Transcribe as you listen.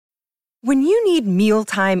When you need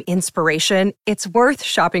mealtime inspiration, it's worth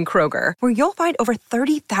shopping Kroger, where you'll find over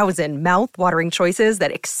 30,000 mouth-watering choices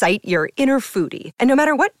that excite your inner foodie. And no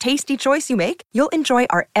matter what tasty choice you make, you'll enjoy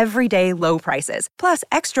our everyday low prices, plus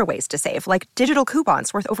extra ways to save, like digital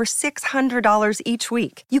coupons worth over $600 each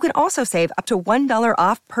week. You can also save up to $1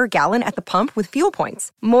 off per gallon at the pump with fuel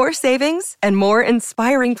points. More savings and more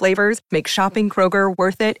inspiring flavors make shopping Kroger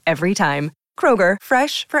worth it every time. Kroger,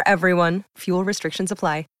 fresh for everyone. Fuel restrictions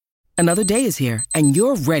apply. Another day is here, and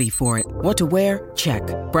you're ready for it. What to wear? Check.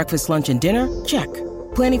 Breakfast, lunch, and dinner? Check.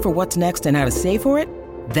 Planning for what's next and how to save for it?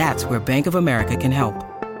 That's where Bank of America can help.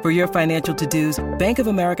 For your financial to-dos, Bank of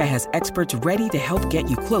America has experts ready to help get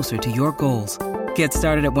you closer to your goals. Get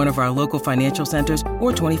started at one of our local financial centers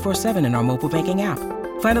or 24/7 in our mobile banking app.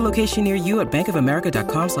 Find a location near you at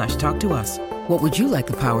bankofamerica.com/talktous. What would you like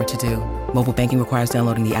the power to do? Mobile banking requires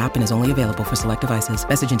downloading the app and is only available for select devices.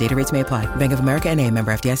 Message and data rates may apply. Bank of America N.A.,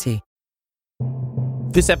 member FDIC.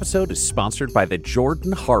 This episode is sponsored by the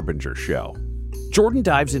Jordan Harbinger Show. Jordan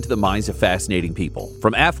dives into the minds of fascinating people,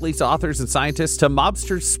 from athletes, authors, and scientists to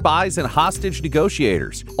mobsters, spies, and hostage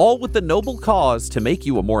negotiators, all with the noble cause to make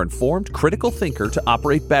you a more informed, critical thinker to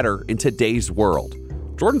operate better in today's world.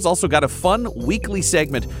 Jordan's also got a fun weekly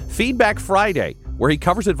segment, Feedback Friday, where he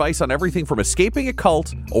covers advice on everything from escaping a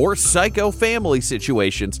cult or psycho family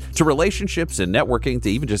situations to relationships and networking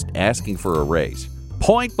to even just asking for a raise.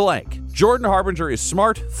 Point blank, Jordan Harbinger is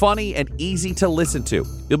smart, funny, and easy to listen to.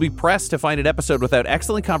 You'll be pressed to find an episode without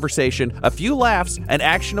excellent conversation, a few laughs, and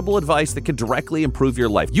actionable advice that can directly improve your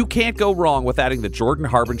life. You can't go wrong with adding the Jordan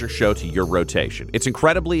Harbinger Show to your rotation. It's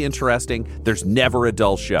incredibly interesting. There's never a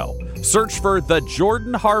dull show. Search for The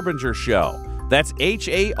Jordan Harbinger Show. That's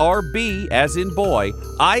Harb as in boy,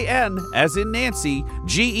 IN as in Nancy,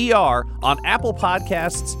 GER on Apple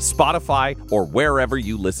Podcasts, Spotify, or wherever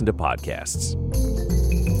you listen to podcasts.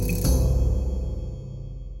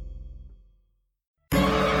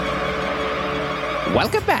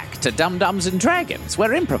 Welcome back to Dum-Dums and Dragons,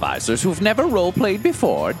 where improvisers who've never role-played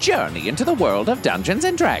before journey into the world of Dungeons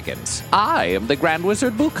and Dragons. I am the Grand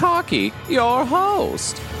Wizard Bukaki, your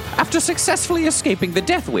host. After successfully escaping the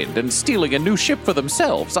Deathwind and stealing a new ship for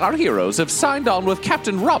themselves, our heroes have signed on with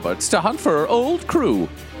Captain Roberts to hunt for her old crew.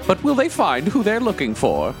 But will they find who they're looking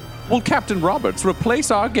for? Will Captain Roberts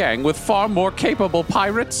replace our gang with far more capable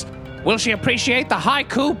pirates? Will she appreciate the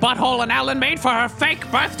haiku Butthole and Alan made for her fake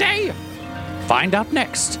birthday? Find out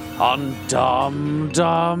next on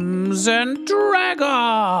Dum-Dums and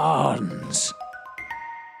Dragons.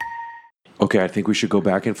 Okay, I think we should go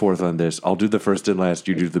back and forth on this. I'll do the first and last,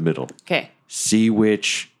 you do the middle. Okay. See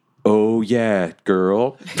which, oh yeah,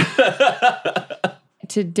 girl.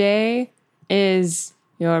 Today is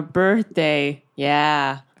your birthday.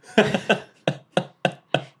 Yeah.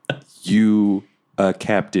 You a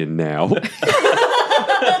captain now.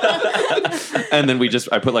 And then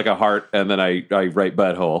I put like a heart, and then I write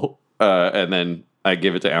butthole, and then I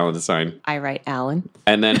give it to Alan to sign. I write Alan.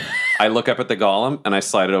 And then I look up at the golem, and I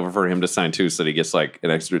slide it over for him to sign too, so that he gets like an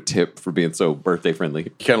extra tip for being so birthday friendly.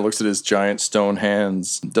 He kind of looks at his giant stone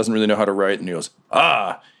hands, doesn't really know how to write, and he goes,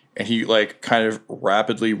 ah! And he like kind of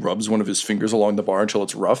rapidly rubs one of his fingers along the bar until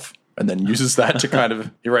it's rough, and then uses that to kind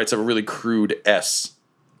of, he writes a really crude S.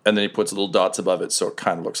 And then he puts little dots above it, so it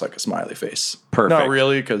kind of looks like a smiley face. Perfect. Not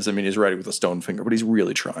really, because, I mean, he's writing with a stone finger, but he's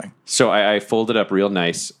really trying. So I fold it up real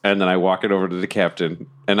nice, and then I walk it over to the captain,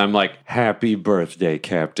 and I'm like, happy birthday,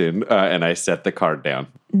 Captain. And I set the card down.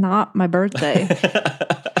 Not my birthday.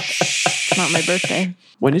 Not my birthday.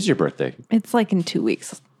 When is your birthday? It's like in 2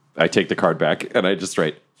 weeks. I take the card back, and I just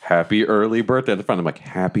write, happy early birthday. At the front, I'm like,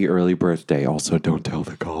 happy early birthday. Also, don't tell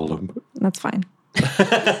the golem. That's fine.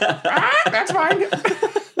 That's fine.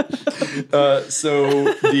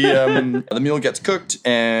 So the meal gets cooked,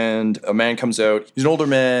 and a man comes out. He's an older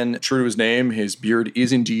man, true to his name. His beard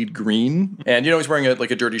is indeed green. And, he's wearing a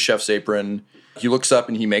dirty chef's apron. He looks up,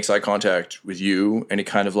 and he makes eye contact with you, and he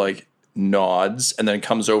kind of, like, nods, and then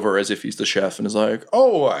comes over as if he's the chef, and is like,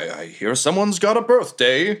 oh, I hear someone's got a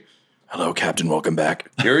birthday. Hello, Captain. Welcome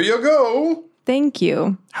back. Here you go. Thank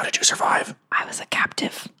you. How did you survive? I was a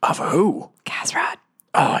captive. Of who? Kazrad.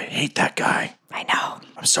 Oh, I hate that guy. I know.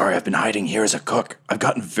 I'm sorry, I've been hiding here as a cook. I've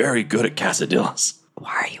gotten very good at quesadillas.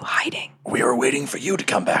 Why are you hiding? We were waiting for you to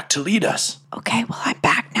come back to lead us. Okay, well, I'm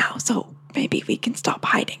back now, so maybe we can stop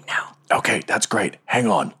hiding now. Okay, that's great. Hang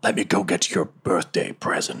on. Let me go get your birthday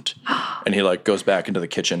present. And he, like, goes back into the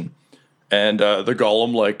kitchen. And the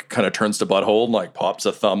golem, like, kind of turns to Butthole and, like, pops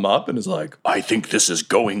a thumb up and is like, I think this is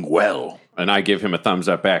going well. And I give him a thumbs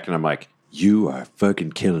up back, and I'm like, you are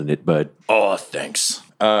fucking killing it, bud. Oh, thanks.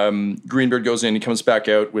 Greenbeard goes in, he comes back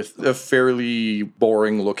out with a fairly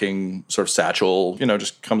boring looking sort of satchel,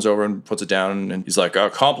 just comes over and puts it down, and he's like,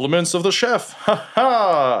 compliments of the chef, ha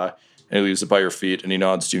ha! And he leaves it by your feet, and he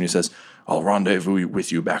nods to you and he says, I'll rendezvous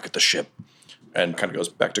with you back at the ship. And kind of goes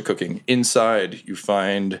back to cooking. Inside, you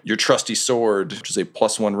find your trusty sword, which is a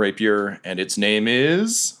 +1 rapier, and its name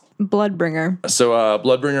is... Bloodbringer. So,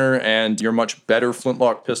 Bloodbringer and your much better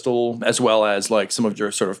flintlock pistol, as well as, some of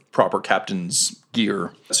your sort of proper captain's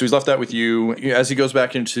gear. So he's left that with you. As he goes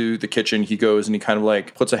back into the kitchen, he goes and he kind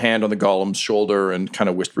of, puts a hand on the golem's shoulder and kind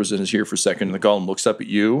of whispers in his ear for a second. And the golem looks up at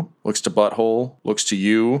you, looks to Butthole, looks to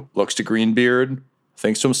you, looks to Greenbeard,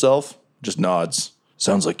 thinks to himself, just nods.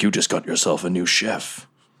 Sounds like you just got yourself a new chef.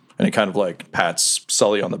 And he kind of pats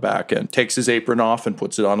Sully on the back and takes his apron off and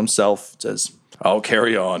puts it on himself. Says, I'll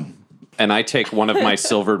carry on. And I take one of my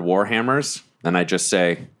silvered warhammers and I just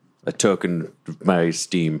say, a token of my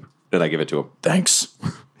esteem. And I give it to him. Thanks.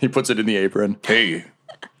 He puts it in the apron. Hey,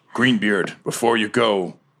 Greenbeard, before you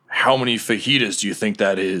go, how many fajitas do you think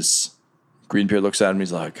that is? Greenbeard looks at him.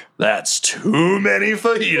 He's like, that's too many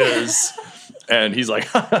fajitas. And he's like,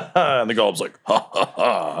 ha, ha, ha. And the golem's like, ha, ha,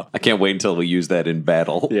 ha. I can't wait until we use that in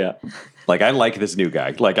battle. Yeah. I like this new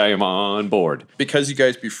guy. I am on board. Because you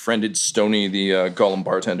guys befriended Stoney, the golem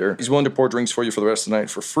bartender, he's willing to pour drinks for you for the rest of the night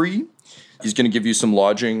for free. He's going to give you some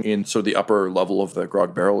lodging in sort of the upper level of the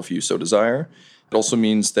grog barrel if you so desire. It also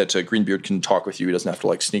means that Greenbeard can talk with you. He doesn't have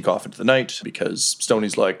to sneak off into the night because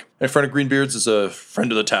Stoney's like, a friend of Greenbeard's is a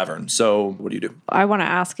friend of the tavern. So what do you do? I want to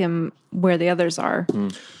ask him where the others are.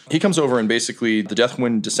 He comes over and basically the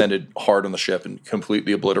Deathwind descended hard on the ship and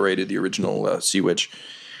completely obliterated the original Sea Witch.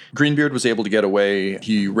 Greenbeard was able to get away.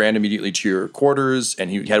 He ran immediately to your quarters, and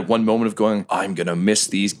he had one moment of going, I'm going to miss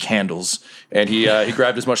these candles. And he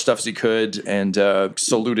grabbed as much stuff as he could and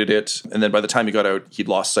saluted it. And then by the time he got out, he'd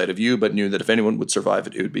lost sight of you, but knew that if anyone would survive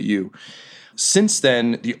it, it would be you. Since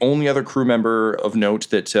then, the only other crew member of note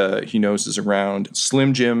that he knows is around,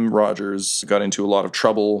 Slim Jim Rogers, got into a lot of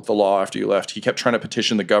trouble with the law after you left. He kept trying to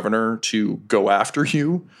petition the governor to go after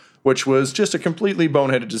you, which was just a completely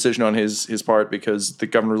boneheaded decision on his part because the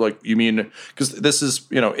governor was like, you mean, because this is,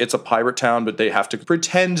 it's a pirate town, but they have to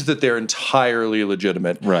pretend that they're entirely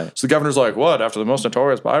legitimate. Right. So the governor's like, what, after the most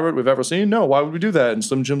notorious pirate we've ever seen? No, why would we do that? And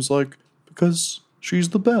Slim Jim's like, because she's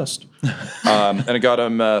the best. And it got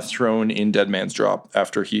him thrown in Dead Man's Drop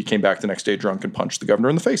after he came back the next day drunk and punched the governor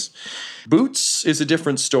in the face. Boots is a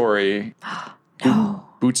different story. No.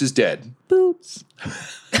 Boots is dead. Boots.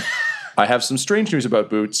 I have some strange news about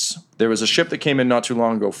Boots. There was a ship that came in not too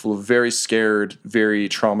long ago full of very scared, very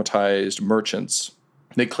traumatized merchants.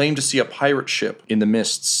 They claimed to see a pirate ship in the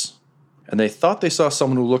mists, and they thought they saw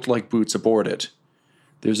someone who looked like Boots aboard it.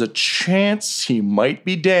 There's a chance he might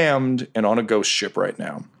be damned and on a ghost ship right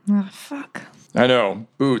now. Oh, fuck. I know.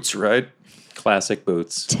 Boots, right? Classic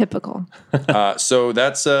Boots. Typical. So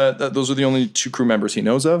that's those are the only two crew members he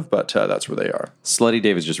knows of, but that's where they are. Slutty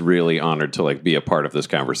Dave is just really honored to be a part of this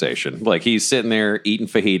conversation. He's sitting there eating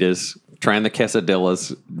fajitas, trying the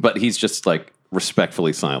quesadillas, but he's just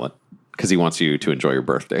respectfully silent because he wants you to enjoy your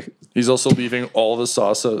birthday. He's also leaving all the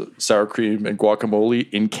salsa, sour cream, and guacamole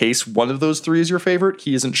in case one of those three is your favorite.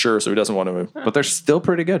 He isn't sure, so he doesn't want to move. But they're still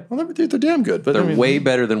pretty good. Well, they're damn good. But They're way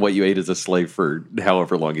better than what you ate as a slave for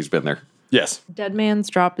however long he's been there. Yes. Dead Man's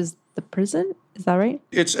Drop is the prison? Is that right?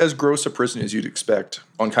 It's as gross a prison as you'd expect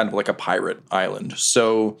on kind of like a pirate island.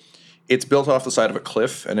 So it's built off the side of a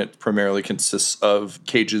cliff, and it primarily consists of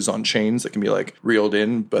cages on chains that can be reeled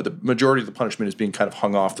in, but the majority of the punishment is being kind of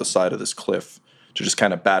hung off the side of this cliff to just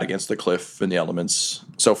kind of bat against the cliff and the elements.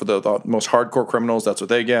 So for the most hardcore criminals, that's what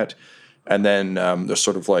they get. And then they're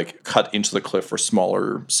sort of cut into the cliff for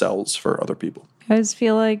smaller cells for other people. You guys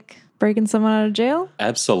feel like breaking someone out of jail?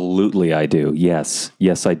 Absolutely, I do. Yes,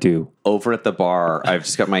 I do. Over at the bar, I've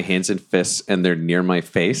just got my hands and fists, and they're near my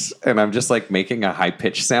face, and I'm just making a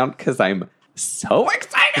high-pitched sound because I'm so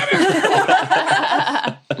excited.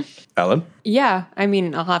 Alan? Yeah, I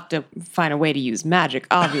mean, I'll have to find a way to use magic,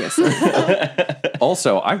 obviously.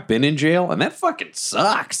 Also, I've been in jail, and that fucking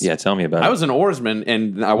sucks. Yeah, tell me about it. I was an oarsman,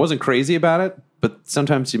 and I wasn't crazy about it, but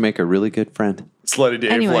sometimes you make a really good friend. Slutty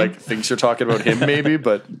Dave Anyway. thinks you're talking about him maybe,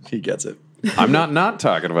 but he gets it. I'm not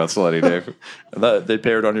talking about Slutty Dave. They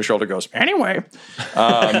paired on your shoulder goes, anyway.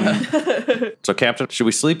 So, Captain, should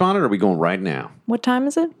we sleep on it, or are we going right now? What time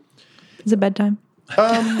is it? Is it bedtime? No,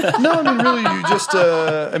 I mean, really, you just,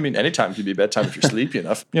 anytime can be bedtime if you're sleepy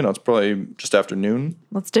enough. It's probably just after noon.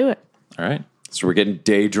 Let's do it. All right. So we're getting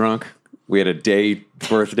day drunk. We had a day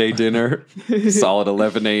birthday dinner, solid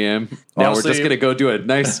 11 a.m. Now Honestly, we're just going to go do a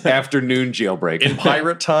nice afternoon jailbreak. In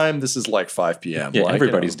pirate time, this is like 5 p.m. Yeah, like,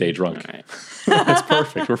 everybody's day drunk. That's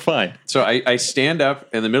perfect. We're fine. So I stand up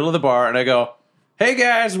in the middle of the bar and I go, hey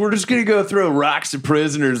guys, we're just going to go throw rocks at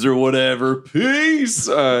prisoners or whatever. Peace.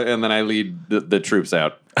 And then I lead the troops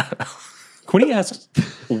out. Quinny asks,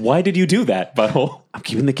 why did you do that, Butthole? I'm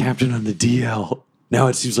keeping the captain on the DL. Now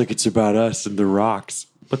it seems like it's about us and the rocks.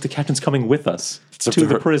 But the captain's coming with us up to to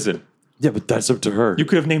the her. prison. Yeah, but that's up to her. You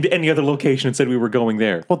could have named any other location and said we were going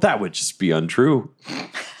there. Well, that would just be untrue.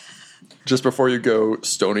 Just before you go,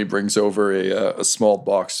 Stoney brings over a small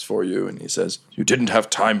box for you, and he says, "You didn't have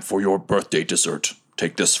time for your birthday dessert.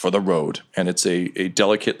 Take this for the road." And it's a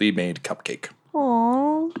delicately made cupcake.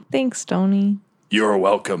 Aw, thanks, Stoney. You're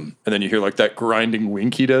welcome. And then you hear like that grinding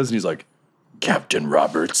wink he does, and he's like, Captain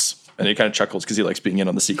Roberts. And he kind of chuckles because he likes being in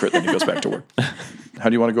on the secret, then he goes back to work. How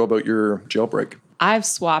do you want to go about your jailbreak? I've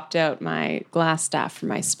swapped out my glass staff for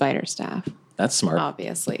my spider staff, That's smart.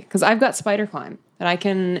 obviously, because I've got spider climb that I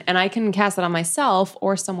can cast it on myself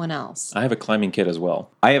or someone else. I have a climbing kit as well.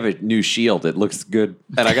 I have a new shield. It looks good.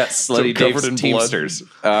 And I got Slutty covered Dave's in Teamsters.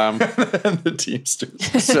 And the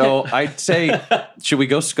Teamsters. So I'd say, should we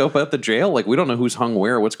go scope out the jail? Like, we don't know who's hung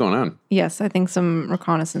where. What's going on? Yes, I think some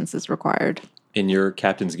reconnaissance is required. In your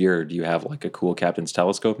captain's gear, do you have like a cool captain's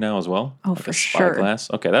telescope now as well? Oh, like for a sure. spyglass?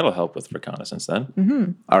 Okay, that'll help with reconnaissance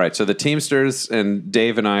then. All right. So the Teamsters and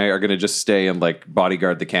Dave and I are going to just stay and like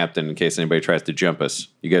bodyguard the captain in case anybody tries to jump us.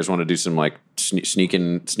 You guys want to do some like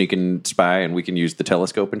sneaking spy and we can use the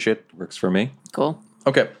telescope and shit? Works for me. Cool.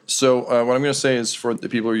 Okay, so what I'm going to say is for the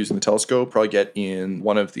people who are using the telescope, probably get in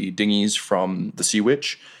one of the dinghies from the Sea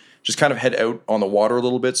Witch. Just kind of head out on the water a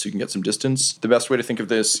little bit so you can get some distance. The best way to think of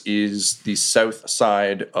this is the south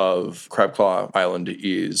side of Crabclaw Island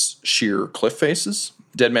is sheer cliff faces.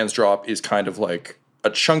 Dead Man's Drop is kind of like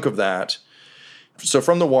a chunk of that. So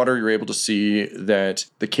from the water, you're able to see that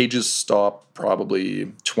the cages stop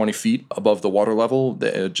probably 20 feet above the water level,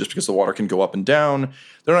 just because the water can go up and down.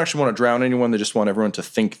 They don't actually want to drown anyone. They just want everyone to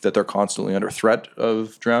think that they're constantly under threat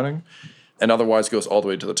of drowning. And otherwise goes all the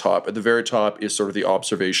way to the top. At the very top is sort of the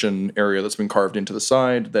observation area that's been carved into the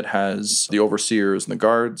side that has the overseers and the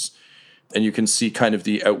guards. And you can see kind of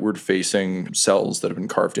the outward-facing cells that have been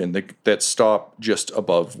carved in that stop just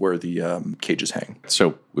above where the cages hang.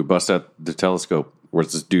 So we bust out the telescope.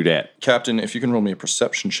 Where's this dude at? Captain, if you can roll me a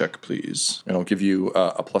perception check, please. And I'll give you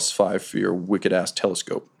a +5 for your wicked-ass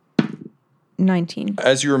telescope. 19.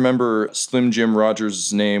 As you remember, Slim Jim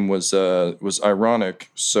Rogers' name was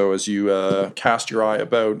ironic. So as you cast your eye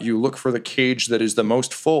about, you look for the cage that is the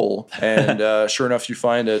most full, and sure enough, you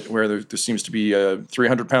find it where there seems to be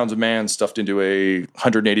 300 pounds of man stuffed into a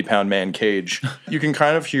 180-pound man cage. You can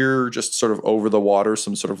kind of hear just sort of over the water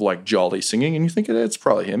some sort of like jolly singing, and you think it's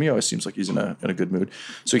probably him. He always seems like he's in a good mood.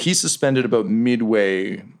 So he's suspended about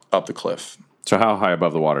midway up the cliff. So how high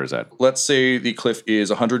above the water is that? Let's say the cliff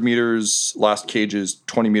is 100 meters, last cage is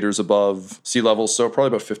 20 meters above sea level, so probably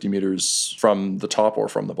about 50 meters from the top or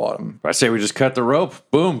from the bottom. I say we just cut the rope.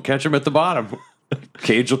 Boom, catch him at the bottom.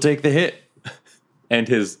 Cage will take the hit. And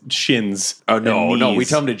his shins. Oh, no, and no. We knees.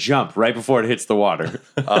 tell him to jump right before it hits the water.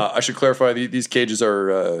 I should clarify, these cages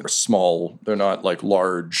are small. They're not like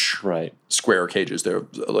large Right. square cages. They're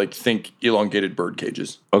like, think elongated bird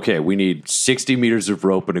cages. Okay, we need 60 meters of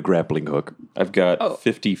rope and a grappling hook. I've got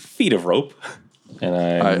 50 feet of rope. And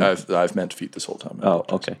I've meant feet this whole time. Oh,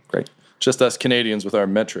 okay. Great. Just us Canadians with our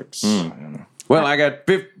metrics. Well, I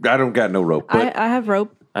don't got no rope. But I have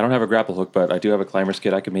rope. I don't have a grapple hook, but I do have a climber's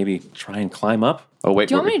kit. I could maybe try and climb up. oh wait,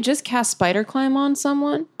 Do you want me to just cast spider climb on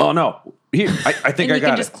someone? Oh no, here I think And I you got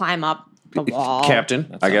can it. just climb up the wall. Captain,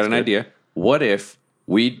 I got sounds an good. idea. What if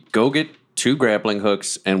we go get 2 grappling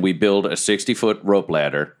hooks and we build a 60-foot rope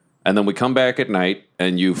ladder, and then we come back at night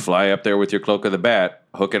and you fly up there with your cloak of the bat,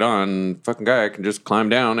 hook it on, fucking guy can just climb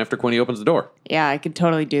down after Quinny opens the door. Yeah, I could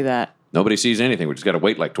totally do that. Nobody sees anything. We just got to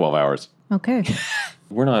wait like 12 hours. Okay.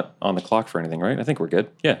 We're not on the clock for anything, right? I think we're good.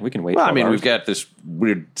 Yeah, we can wait. Well, I 12 mean, hours. we've got this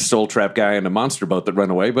weird soul trap guy in a monster boat that ran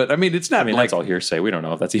away, but I mean, it's not I mean, like that's all hearsay. We don't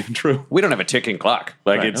know if that's even true. we don't have a ticking clock.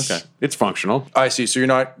 Like Right, it's okay. it's functional. I see. So you're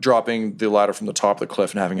not dropping the ladder from the top of the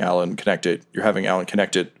cliff and having Alan connect it. You're having Alan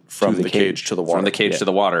connect it from To the the cage to the water. From the cage to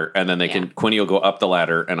the water, and then they can Yeah. Quinny will go up the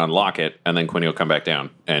ladder and unlock it, and then Quinny will come back down,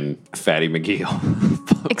 and Fatty McGee will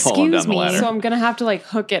pull him Excuse down the me. ladder. So I'm gonna have to like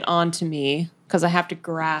hook it onto me because I have to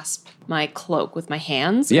grasp my cloak with my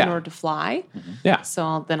hands Yeah. in order to fly. yeah, So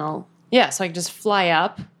I'll so I can just fly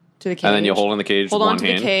up to the cage. and then you hold on the cage Hold with on one to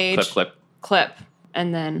the hand, cage. clip, clip. clip.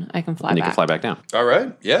 and then I can fly And you back. can fly back down. All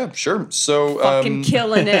right. Yeah, sure. So, Fucking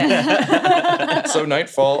killing it. so night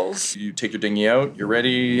falls. You take your dinghy out. You're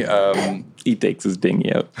ready. He takes his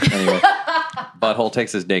dinghy out. Anyway, Butthole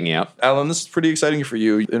takes his dinghy out. Alan, this is pretty exciting for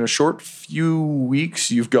you. In a short few weeks,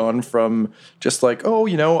 you've gone from just like, oh,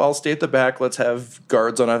 I'll stay at the back. Let's have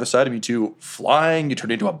guards on either side of me to flying. You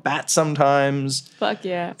turn into a bat sometimes. Fuck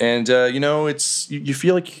yeah. And, you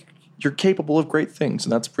feel like you're capable of great things.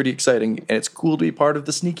 And that's pretty exciting. And it's cool to be part of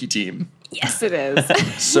the sneaky team. Yes, it is.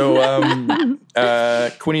 So,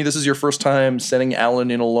 Quinny, this is your first time sending Alan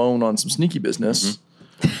in alone on some sneaky business.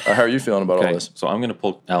 How are you feeling about all okay. this? So I'm going to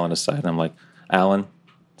pull Alan aside, and I'm like, Alan,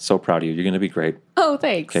 so proud of you. You're going to be great. Oh,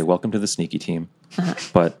 thanks. Okay, welcome to the sneaky team.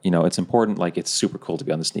 But, it's important. Like, it's super cool to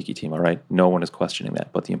be on the sneaky team, all right? No one is questioning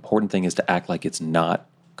that. But the important thing is to act like it's not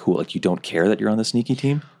cool. Like, you don't care that you're on the sneaky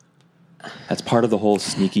team. That's part of the whole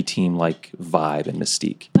sneaky team, like, vibe and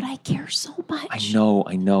mystique. But I care so much.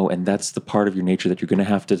 I know. And that's the part of your nature that you're going to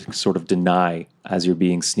have to sort of deny as you're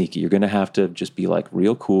being sneaky. You're going to have to just be, like,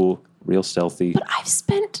 real cool, real stealthy. But I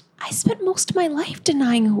spent most of my life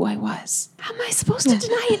denying who I was. How am I supposed to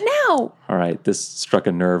deny it now? All right, this struck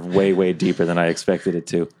a nerve way, way deeper than I expected it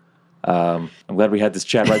to. I'm glad we had this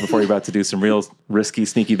chat right before you're about to do some real risky,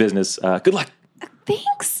 sneaky business. Good luck.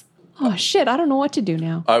 Thanks. Oh, shit. I don't know what to do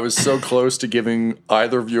now. I was so close to giving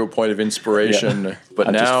either of you a point of inspiration, but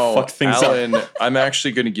I just now, fucked things up. Alan, I'm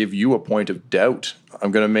actually going to give you a point of doubt. I'm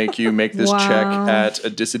going to make you make this check at a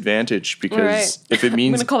disadvantage because Right. if it I'm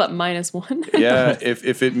means going to call that -1. yeah,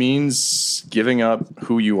 if it means giving up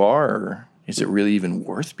who you are, is it really even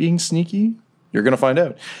worth being sneaky? You're going to find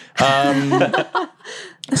out.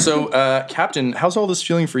 So, Captain, how's all this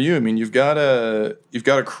feeling for you? I mean, you've got a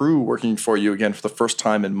crew working for you again for the first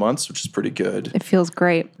time in months, which is pretty good. It feels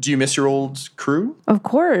great. Do you miss your old crew? Of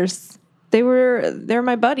course. They're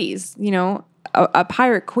my buddies. A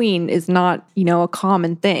pirate queen is not, a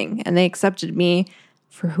common thing. And they accepted me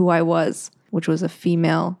for who I was, which was a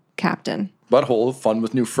female captain. Butthole, fun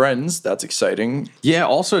with new friends. That's exciting. Yeah,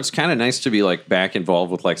 also it's kind of nice to be like back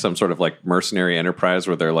involved with like some sort of like mercenary enterprise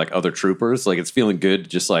where they're like other troopers. Like it's feeling good to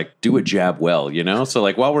just like do a job well, So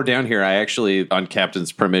like while we're down here, I actually, on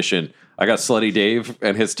Captain's permission, I got Slutty Dave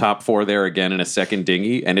and his top 4 there again in a second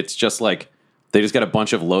dinghy. And it's just like, they just got a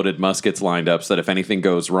bunch of loaded muskets lined up so that if anything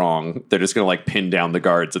goes wrong, they're just going to like pin down the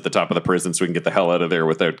guards at the top of the prison so we can get the hell out of there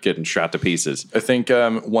without getting shot to pieces. I think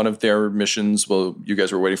one of their missions, while you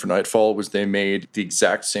guys were waiting for nightfall, was they made the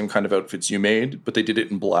exact same kind of outfits you made, but they did it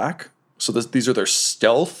in black. So these are their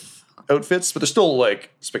stealth outfits, but they're still like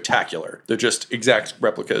spectacular. They're just exact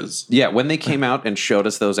replicas. Yeah, when they came out and showed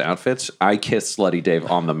us those outfits, I kissed Slutty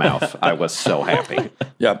Dave on the mouth. I was so happy.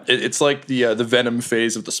 Yeah, it's like the Venom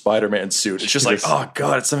phase of the Spider-Man suit. It's just like, oh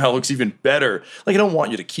god, it somehow looks even better. Like I don't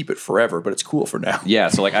want you to keep it forever, but it's cool for now. Yeah,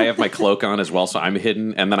 so like I have my cloak on as well, so I'm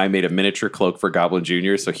hidden, and then I made a miniature cloak for Goblin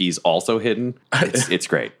Jr., so he's also hidden. It's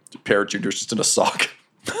great. Parrot Jr.'s just in a sock.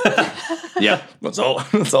 Yeah, That's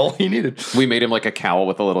all he needed. we made him like a cowl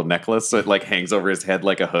with a little necklace that like hangs over his head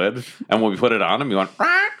like a hood, and when we put it on him, he went,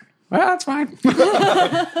 well, that's fine.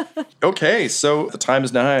 Okay, so the time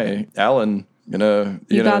is nigh. Alan, you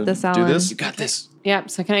got this, do Alan. this? You got this. Yep.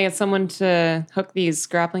 So can I get someone to hook these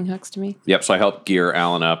grappling hooks to me? Yep, so I helped gear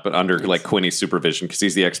Alan up under like Quinny's supervision because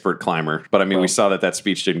he's the expert climber. But I mean, we saw that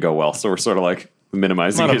speech didn't go well, so we're sort of like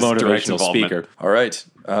minimizing I'm his not a direct motivational involvement. speaker. All right.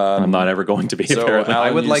 I'm not ever going to be, so, apparently. Alan,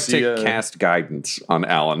 I would you like see, to cast guidance on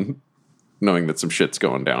Alan, knowing that some shit's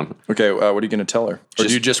going down. Okay, what are you going to tell her? Or do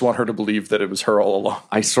Just- you just want her to believe that it was her all along?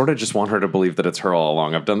 I sort of just want her to believe that it's her all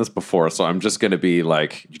along. I've done this before, so I'm just going to be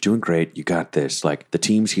like, you're doing great. You got this. Like, the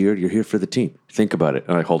team's here. You're here for the team. Think about it.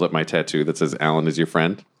 And I hold up my tattoo that says, Alan is your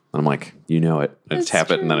friend. And I'm like, you know it. I That's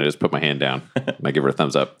tap it, and then I true. just put my hand down. And I give her a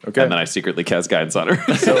thumbs up. Okay. And then I secretly cast guidance on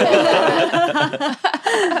her.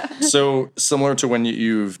 So similar to when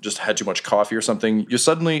you've just had too much coffee or something, you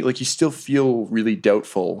suddenly you still feel really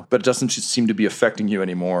doubtful, but it doesn't seem to be affecting you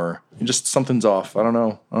anymore. Something's off. I don't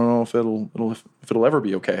know if it'll ever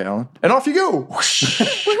be okay, Alan. And off you go.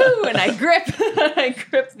 Woohoo! And I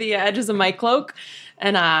grip the edges of my cloak,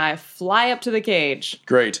 and I fly up to the cage.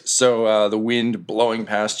 Great. So the wind blowing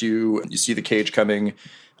past you, you see the cage coming.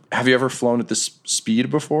 Have you ever flown at this speed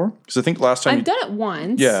before? Because I think last time I've done it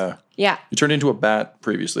once. Yeah. Yeah. You turned into a bat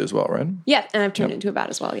previously as well, right? Yeah, and I've turned into a bat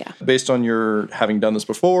as well, yeah. Based on your having done this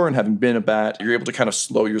before and having been a bat, you're able to kind of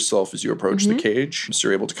slow yourself as you approach the cage. So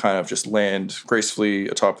you're able to kind of just land gracefully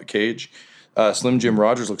atop the cage. Slim Jim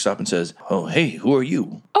Rogers looks up and says, "Oh, hey, who are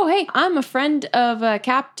you?" Oh, hey, I'm a friend of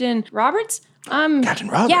Captain Roberts. Captain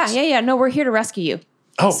Roberts? Yeah. No, we're here to rescue you.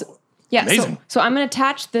 Oh, Yeah, amazing. So I'm going to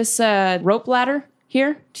attach this rope ladder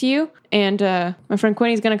here to you, and my friend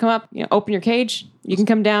Quinny's gonna come up, open your cage. You can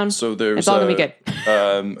come down. So there's it's all gonna be good.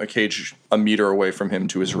 A cage a meter away from him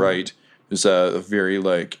to his right. There's a very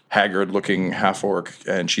like haggard-looking half-orc,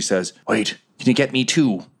 and she says, "Wait, can you get me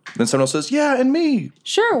too?" Then someone else says, "Yeah, and me."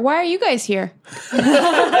 Sure. Why are you guys here?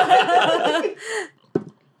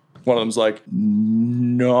 One of them's like,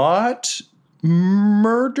 "Not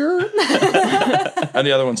murder," and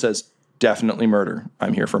the other one says, "Definitely murder.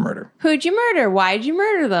 I'm here for murder." Who'd you murder? Why'd you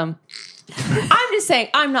murder them? I'm just saying,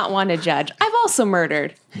 I'm not one to judge. I've also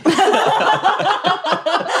murdered.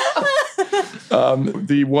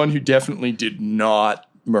 The one who definitely did not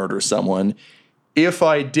murder someone, if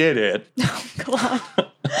I did it,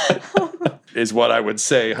 is what I would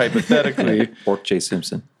say hypothetically. Orc J.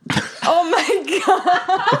 Simpson. Oh my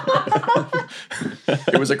God.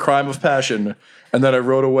 It was a crime of passion. And then I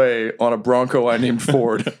rode away on a Bronco I named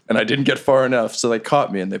Ford, and I didn't get far enough, so they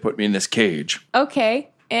caught me and they put me in this cage. Okay.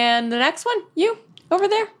 And the next one, you over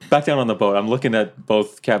there. Back down on the boat, I'm looking at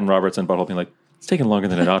both Captain Roberts and Butthole being like, it's taking longer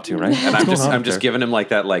than it ought to, right? And I'm just giving him like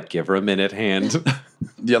that, like, give her a minute hand.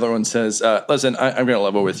 The other one says, listen, I'm going to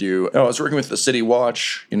level with you. I was working with the City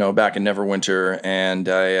Watch, back in Neverwinter, and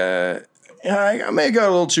I may have got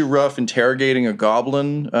a little too rough interrogating a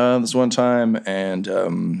goblin this one time, and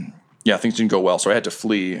things didn't go well, so I had to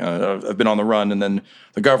flee. I've been on the run, and then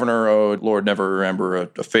the governor owed Lord Never-Remember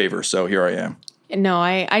a favor, so here I am. No,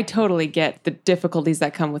 I totally get the difficulties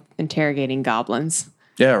that come with interrogating goblins.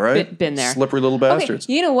 Yeah, right? Been there. Slippery little bastards.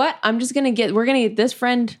 Okay, you know what? We're going to get a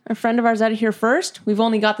friend of ours out of here first. We've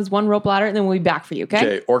only got this one rope ladder, and then we'll be back for you,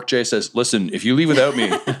 okay? Orc J says, listen, if you leave without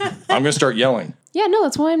me, I'm going to start yelling. Yeah, no,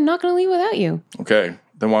 that's why I'm not going to leave without you. Okay,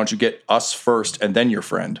 then why don't you get us first and then your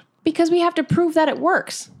friend? Because we have to prove that it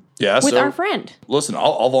works. Yeah, with our friend. Listen,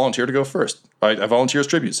 I'll volunteer to go first. I volunteer as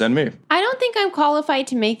tribute. Send me. I don't think I'm qualified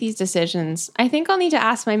to make these decisions. I think I'll need to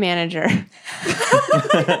ask my manager.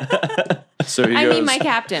 So he goes, my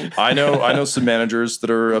captain. I know some managers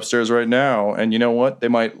that are upstairs right now, and you know what? They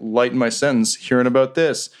might lighten my sentence hearing about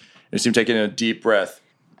this. I see him taking a deep breath.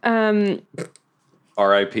 R.I.P.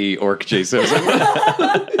 Orc J. Simpson.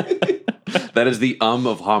 That is the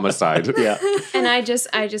of homicide. Yeah. And I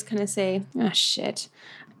just kind of say, oh, shit.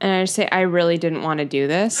 And I just say, I really didn't want to do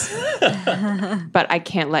this, but I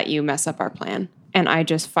can't let you mess up our plan. And I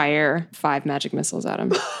just fire 5 magic missiles at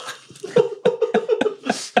him.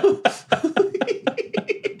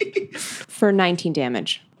 For 19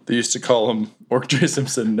 damage. They used to call him Orc J.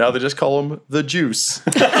 Simpson. Now they just call him the Juice.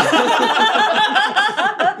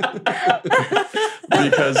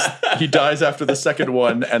 Because he dies after the second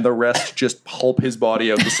one, and the rest just pulp his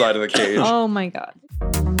body out the side of the cage. Oh my God.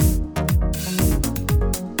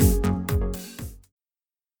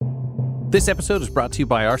 This episode is brought to you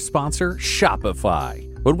by our sponsor, Shopify.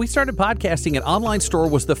 When we started podcasting, an online store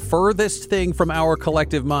was the furthest thing from our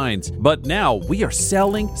collective minds. But now we are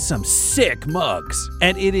selling some sick mugs.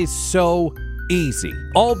 And it is so easy.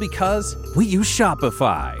 All because we use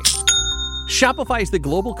Shopify. Shopify is the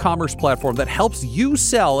global commerce platform that helps you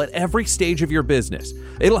sell at every stage of your business.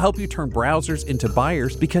 It'll help you turn browsers into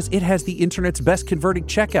buyers because it has the internet's best converting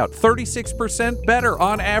checkout, 36% better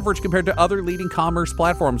on average compared to other leading commerce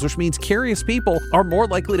platforms, which means curious people are more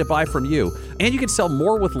likely to buy from you. And you can sell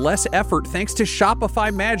more with less effort thanks to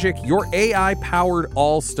Shopify Magic, your AI-powered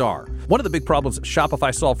all-star. One of the big problems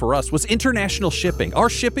Shopify solved for us was international shipping. Our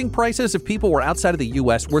shipping prices, if people were outside of the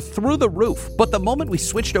US, were through the roof. But the moment we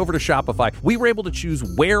switched over to Shopify, we were able to choose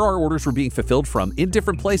where our orders were being fulfilled from in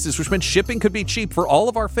different places, which meant shipping could be cheap for all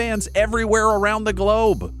of our fans everywhere around the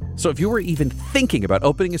globe. So if you were even thinking about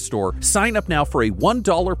opening a store, sign up now for a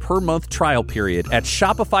 $1 per month trial period at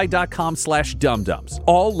shopify.com/dumdums,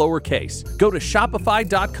 all lowercase. Go to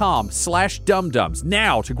shopify.com/dumdums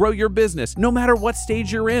now to grow your business no matter what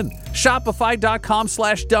stage you're in.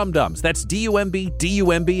 Shopify.com/dumdums. That's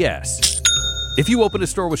DUMBDUMBS. If you open a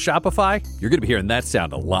store with Shopify, you're going to be hearing that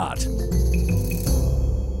sound a lot.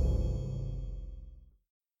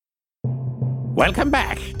 Welcome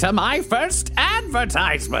back to my first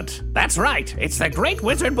advertisement. That's right, it's the Great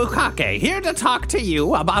Wizard Bukake here to talk to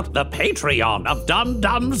you about the Patreon of Dum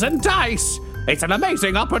Dums and Dice. It's an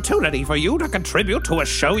amazing opportunity for you to contribute to a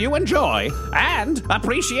show you enjoy and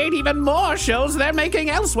appreciate even more shows they're making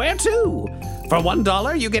elsewhere too. For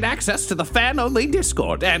 $1, you get access to the fan-only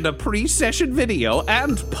Discord and a pre-session video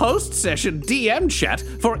and post-session DM chat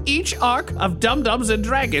for each arc of Dum Dums and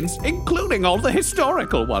Dragons, including all the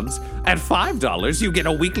historical ones. At $5, you get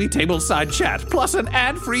a weekly tableside chat, plus an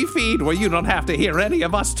ad-free feed where you don't have to hear any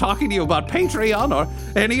of us talking to you about Patreon or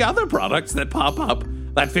any other products that pop up.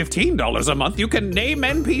 At $15 a month, you can name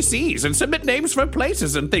NPCs and submit names for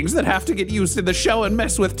places and things that have to get used in the show and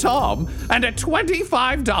mess with Tom. And at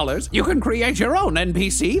 $25, you can create your own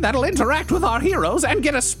NPC that'll interact with our heroes and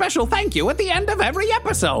get a special thank you at the end of every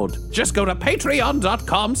episode. Just go to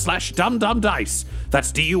patreon.com/dumdumdice.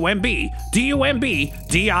 That's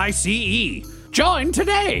DUMBDICE. Join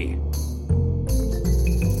today.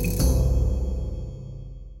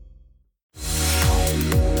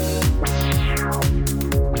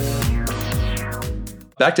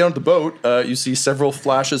 Back down at the boat, you see several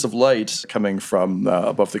flashes of light coming from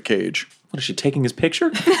above the cage. What, is she taking his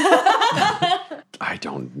picture? I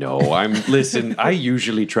don't know. Listen, I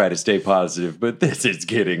usually try to stay positive, but this is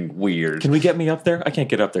getting weird. Can we get me up there? I can't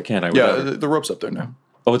get up there, can I? Yeah, Without- the rope's up there now.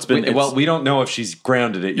 Oh, it's been... Well, we don't know if she's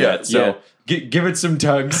grounded it yet, so give it some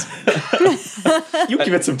tugs. You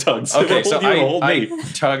give it some tugs. Okay, so hold I me.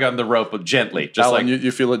 tug on the rope gently, just Alan, like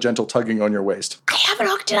you feel a gentle tugging on your waist. I haven't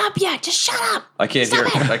hooked it up yet. Just shut up. I can't hear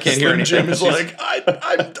Slim anything. Jim is She's- like,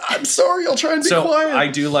 I'm sorry, I'll try and be so quiet. I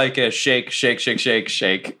do like a shake, shake, shake, shake,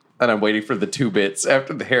 shake, and I'm waiting for the 2 bits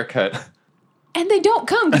after the haircut. And they don't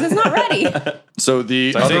come because it's not ready. So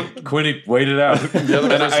the I other, say, Quinny, wait it out. the other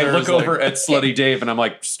And I prisoner look is over like, at Slutty Dave, and I'm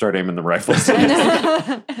like, start aiming the rifles.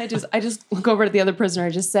 I just look over to the other prisoner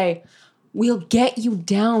and just say, "We'll get you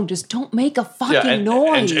down. Just don't make a fucking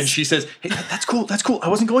noise." and she says, "Hey, that's cool. That's cool. I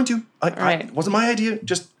wasn't going to. Right. It wasn't my idea.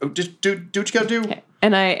 Just do what you gotta do." Okay.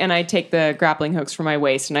 And I take the grappling hooks from my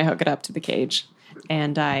waist and I hook it up to the cage,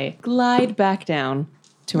 and I glide back down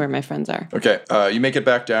to where my friends are. Okay, you make it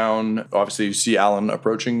back down. Obviously, you see Alan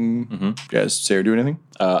approaching. You guys say or do anything?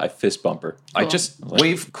 I fist bump her. I just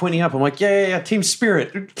wave Quinny up. I'm like, yeah, team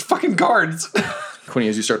spirit. Fucking guards. Quinny,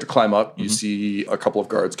 as you start to climb up, you see a couple of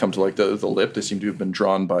guards come to like the lip. They seem to have been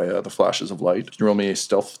drawn by the flashes of light. Can you roll me a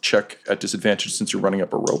stealth check at disadvantage since you're running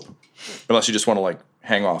up a rope? Unless you just want to like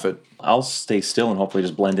hang off it. I'll stay still and hopefully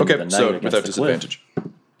just blend into the Okay, night so against without the cliff. disadvantage.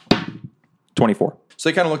 24. So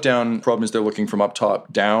they kind of look down. Problem is they're looking from up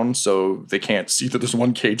top down, so they can't see that there's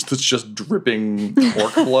one cage that's just dripping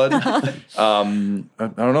orc blood. I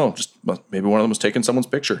don't know. Just maybe one of them was taking someone's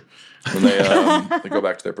picture when they go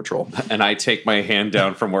back to their patrol. And I take my hand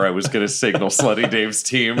down from where I was going to signal Slutty Dave's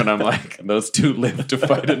team, and I'm like, those two live to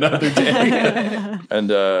fight another day. And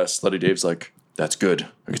Slutty Dave's like, "That's good.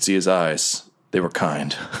 I could see his eyes. They were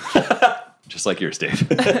kind." Just like yours,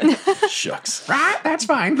 Dave. Shucks. Right, that's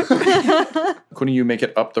fine. Quinny, you make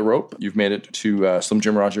it up the rope. You've made it to Slim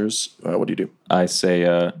Jim Rogers. What do you do? I say,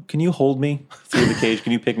 can you hold me through the cage?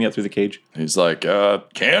 Can you pick me up through the cage? He's like,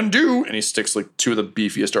 "Can do." And he sticks like two of the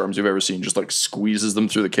beefiest arms you've ever seen, just like squeezes them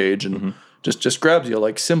through the cage and just grabs you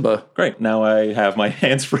like Simba. Great. Now I have my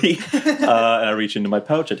hands free, and I reach into my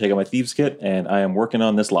pouch. I take out my thieves kit, and I am working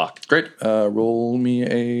on this lock. Great. Roll me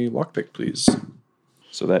a lockpick, please.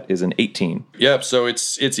 So that is an 18. Yeah, so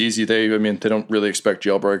it's easy. They don't really expect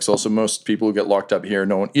jailbreaks. Also, most people who get locked up here,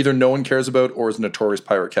 no one cares about, or is a notorious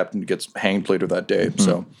pirate captain who gets hanged later that day.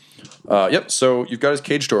 So, So you've got his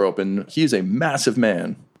cage door open. He is a massive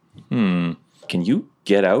man. Can you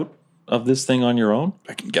get out of this thing on your own?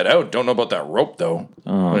 I can get out. Don't know about that rope though.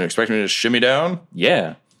 Are you expecting me to shimmy down?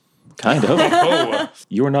 Yeah, kind of.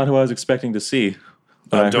 You are not who I was expecting to see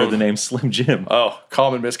when I heard the name Slim Jim. Oh,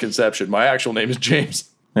 common misconception. My actual name is James.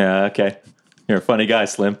 Yeah, okay. You're a funny guy,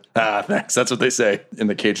 Slim. Ah, thanks. That's what they say. In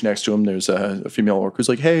the cage next to him, there's a female orc who's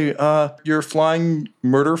like, "Hey, your flying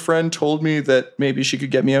murder friend told me that maybe she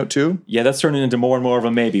could get me out too." Yeah, that's turning into more and more of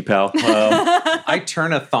a maybe, pal. I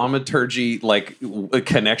turn a thaumaturgy like a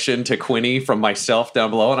connection to Quinny from myself down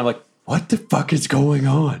below, and I'm like, what the fuck is going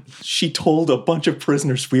on? She told a bunch of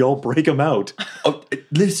prisoners we all break them out. Oh,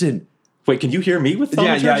 listen. Wait, can you hear me with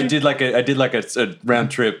thaumaturgy? Yeah, I did like a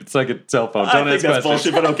round trip. It's like a cell phone. Don't I think ask that's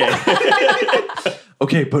questions. bullshit, but okay.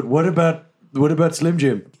 Okay, but what about Slim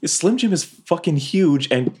Jim? Slim Jim is fucking huge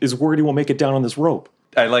and is worried he won't make it down on this rope.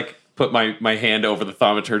 I like put my hand over the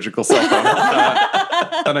thaumaturgical cell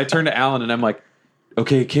phone, and I turn to Alan and I'm like,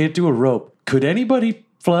 okay, can't do a rope. Could anybody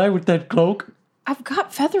fly with that cloak? I've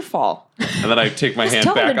got Featherfall. And then I take my hand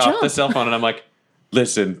tell him back to off jump. the cell phone and I'm like,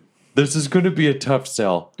 listen, this is going to be a tough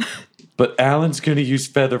sell, but Alan's going to use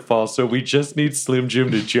Featherfall, so we just need Slim Jim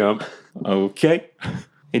to jump. Okay.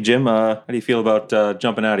 Hey, Jim, how do you feel about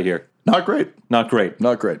jumping out of here? Not great. Not great.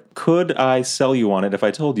 Not great. Could I sell you on it if I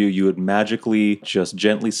told you you would magically just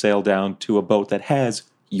gently sail down to a boat that has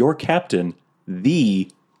your captain, the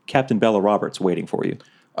Captain Bella Roberts, waiting for you?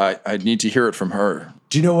 I need to hear it from her.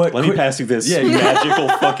 Do you know what? Let me pass you this magical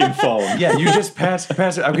fucking phone. Yeah, you just pass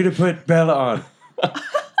it. I'm going to put Bella on.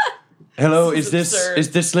 Hello, is this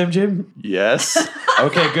Slim Jim? Yes.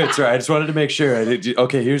 Okay, good. Sorry, I just wanted to make sure.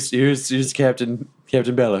 Okay, here's Captain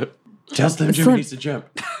Bella. Tell Slim Jim he needs to jump.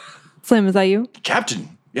 Slim, is that you?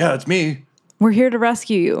 Captain, yeah, it's me. We're here to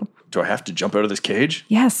rescue you. Do I have to jump out of this cage?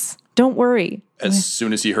 Yes. Don't worry. As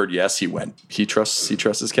soon as he heard yes, he went. He trusts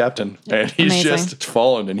his captain. And he's Amazing. just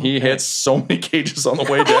fallen, and he hits so many cages on the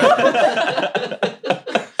way down.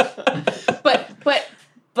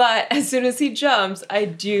 But as soon as he jumps, I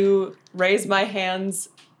do raise my hands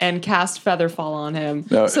and cast Featherfall on him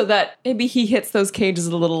so that maybe he hits those cages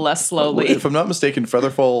a little less slowly. If I'm not mistaken,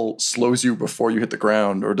 Featherfall slows you before you hit the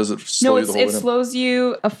ground, or does it slow you the whole way? No, it slows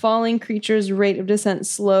you. A falling creature's rate of descent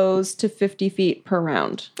slows to 50 feet per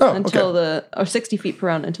round or 60 feet per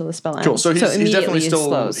round until the spell ends. Cool. So he's definitely still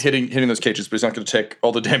slows. hitting those cages, but he's not going to take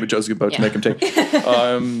all the damage I was about to make him take.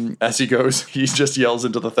 As he goes, he just yells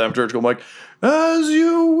into the thaumaturgical mic, "As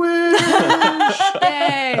you wish."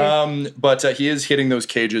 But he is hitting those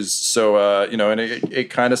cages, so and it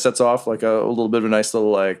kind of sets off like a little bit of a nice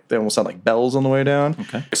little they almost sound like bells on the way down.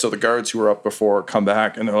 Okay. So the guards who were up before come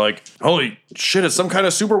back and they're like, "Holy shit! It's some kind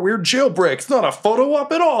of super weird jailbreak. It's not a photo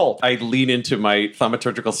op at all." I lean into my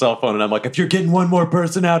thaumaturgical cell phone and I'm like, if you're getting one more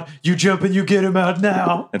person out, you jump and you get him out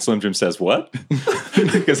now. And Slim Jim says, what?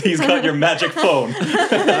 Because he's got your magic phone.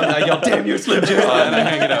 I yell, damn you, Slim Jim. And I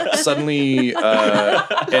hang it up. Suddenly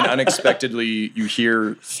and unexpectedly, you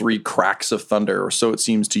hear 3 cracks of thunder, or so it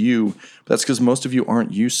seems to you. But that's because most of you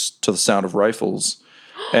aren't used to the sound of rifles.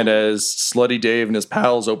 And as Slutty Dave and his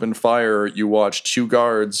pals open fire, you watch 2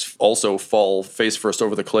 guards also fall face first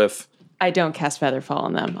over the cliff. I don't cast Featherfall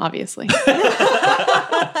on them, obviously.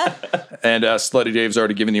 And Slutty Dave's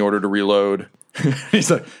already given the order to reload.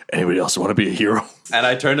 He's like, anybody else want to be a hero? And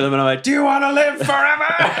I turn to them and I'm like, do you want to live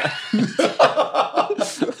forever?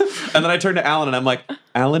 And then I turn to Alan and I'm like,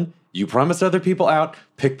 Alan, you promised other people out.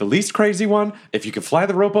 Pick the least crazy one. If you can fly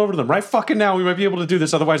the rope over to them right fucking now, we might be able to do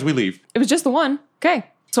this. Otherwise, we leave. It was just the one. Okay.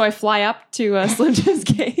 So I fly up to Slim Jim's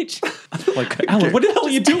cage. Like, Alan, what the hell are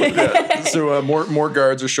you doing? So more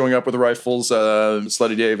guards are showing up with rifles.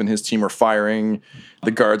 Slutty Dave and his team are firing.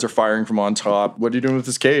 The guards are firing from on top. What are you doing with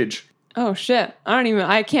this cage? Oh, shit.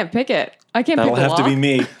 I can't pick it. I can't That'll pick the have to be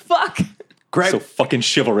me. Fuck. So fucking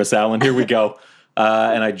chivalrous, Alan. Here we go.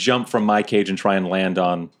 And I jump from my cage and try and land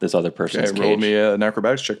on this other person's Okay, roll cage. me an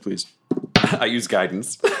acrobatics check, please. I use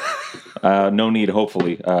guidance. No need,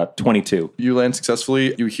 hopefully. 22. You land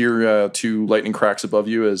successfully. You hear 2 lightning cracks above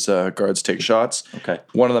you as guards take shots. Okay.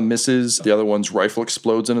 One of them misses. The other one's rifle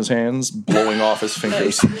explodes in his hands, blowing off his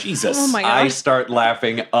fingers. Jesus. Oh my I gosh. start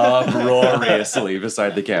laughing uproariously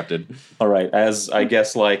beside the captain. All right. As I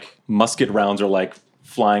guess like musket rounds are like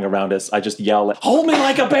flying around us, I just yell, hold me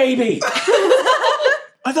like a baby.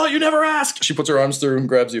 I thought you never asked. She puts her arms through and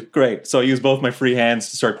grabs you. Great. So I use both my free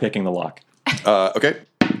hands to start picking the lock. Okay.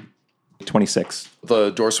 26.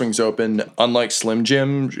 The door swings open. Unlike Slim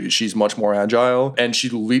Jim, she's much more agile. And she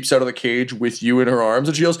leaps out of the cage with you in her arms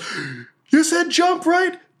and she yells, "You said jump,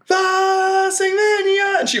 right?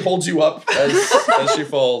 And she holds you up as she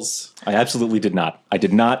falls. I absolutely did not. I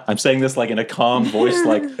did not. I'm saying this like in a calm voice,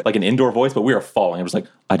 like an indoor voice, but we are falling. I was like,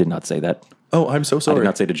 I did not say that. Oh, I'm so sorry. I did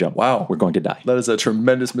not say to jump. Wow. We're going to die. That is a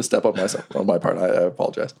tremendous misstep on my part. I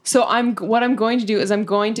apologize. So what I'm going to do is I'm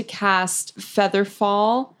going to cast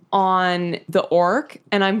Featherfall on the orc,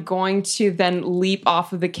 and I'm going to then leap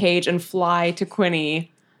off of the cage and fly to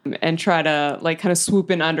Quinny and try to like kind of swoop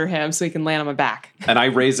in under him so he can land on my back. And I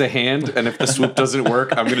raise a hand, and if the swoop doesn't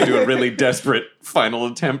work, I'm going to do a really desperate final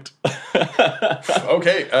attempt.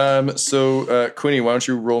 Okay, so Quinny, why don't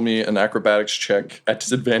you roll me an acrobatics check at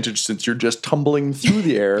disadvantage since you're just tumbling through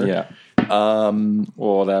the air? Yeah.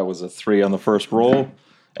 Well, that was a 3 on the first roll.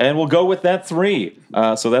 And we'll go with that 3.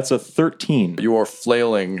 So that's a 13. You are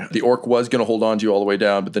flailing. The orc was going to hold on to you all the way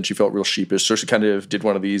down, but then she felt real sheepish, so she kind of did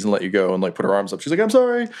one of these and let you go and like put her arms up. She's like, "I'm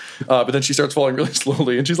sorry," but then she starts falling really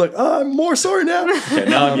slowly, and she's like, "I'm more sorry now." Okay,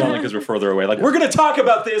 now I'm yelling because we're further away. Like, we're going to talk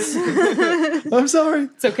about this. I'm sorry.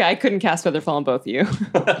 It's okay. I couldn't cast Featherfall on both of you.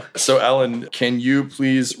 So, Alan, can you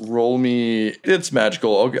please roll me? It's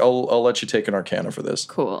magical. I'll let you take an Arcana for this.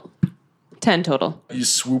 Cool. 10 total. You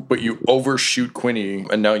swoop, but you overshoot Quinny,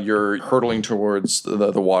 and now you're hurtling towards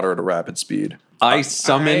the water at a rapid speed. I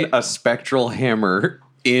summon right. a spectral hammer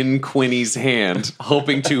in Quinny's hand,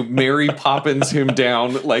 hoping to Mary Poppins him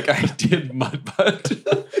down like I did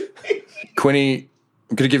Mudbutt. Quinny,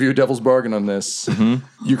 I'm going to give you a devil's bargain on this.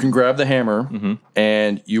 Mm-hmm. You can grab the hammer,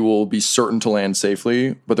 and you will be certain to land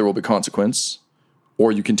safely, but there will be consequence.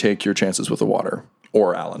 Or you can take your chances with the water.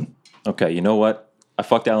 Or Alan. Okay, you know what? I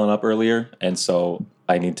fucked Alan up earlier, and so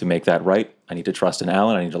I need to make that right. I need to trust in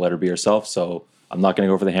Alan. I need to let her be herself. So I'm not going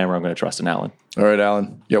to go for the hammer. I'm going to trust in Alan. All right,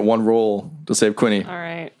 Alan. You got one roll to save Quinny. All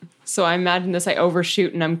right. So I imagine this, I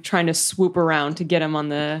overshoot and I'm trying to swoop around to get him on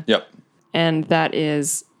the... Yep. And that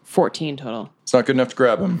is 14 total. It's not good enough to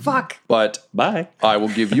grab him. Fuck. But Bye. I will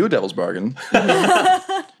give you a devil's bargain.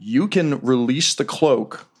 You can release the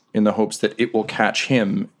cloak in the hopes that it will catch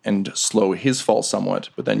him and slow his fall somewhat,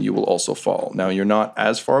 but then you will also fall. Now, you're not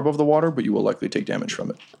as far above the water, but you will likely take damage from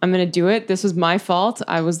it. I'm going to do it. This was my fault.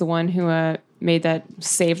 I was the one who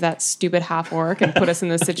saved that stupid half orc and put us in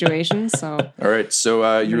this situation. So, All right,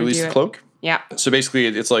 so you release do the it. cloak. yeah. So basically,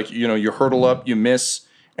 it's like, you hurdle up, you miss,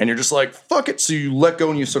 and you're just like, fuck it. So you let go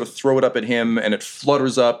and you sort of throw it up at him, and it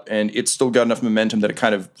flutters up, and it's still got enough momentum that it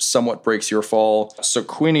kind of somewhat breaks your fall. So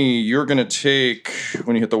Quinny, you're going to take,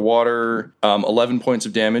 when you hit the water, 11 points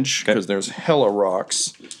of damage, because there's hella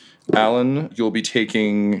rocks. Alan, you'll be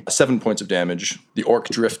taking 7 points of damage. The orc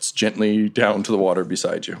drifts gently down to the water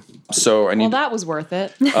beside you. So I need... Well, that was worth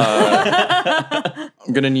it.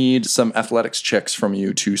 I'm going to need some athletics checks from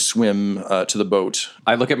you to swim to the boat.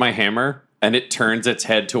 I look at my hammer, and it turns its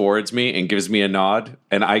head towards me and gives me a nod,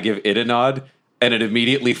 and I give it a nod, and it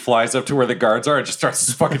immediately flies up to where the guards are and just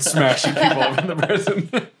starts fucking smashing people up in the prison.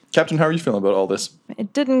 Captain, how are you feeling about all this?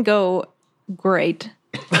 It didn't go great.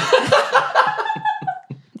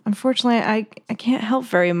 Unfortunately, I can't help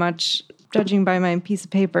very much, judging by my piece of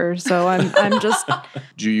paper. So I'm just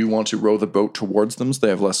Do you want to row the boat towards them so they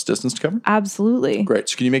have less distance to cover? absolutely. Great.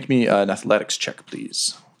 So can you make me an athletics check,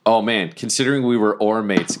 please? Oh, man, considering we were oar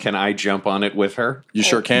mates, can I jump on it with her? You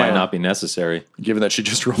sure can. Might not be necessary. Given that she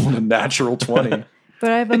just rolled a natural 20. But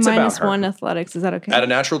I have a It's about her. -1 athletics. Is that okay? At a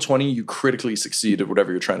natural 20, you critically succeed at whatever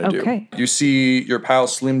you're trying to Okay. do. You see your pal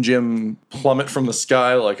Slim Jim plummet from the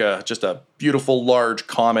sky like just a beautiful large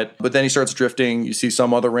comet. But then he starts drifting. You see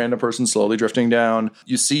some other random person slowly drifting down.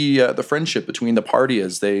 You see the friendship between the party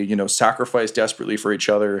as they, sacrifice desperately for each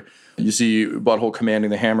other. You see Butthole commanding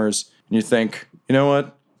the hammers. And you think, you know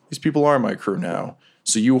what? These people are my crew now.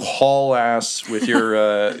 So you haul ass with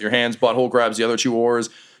your hands. Butthole grabs the other 2 oars.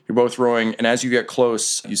 You're both rowing, and as you get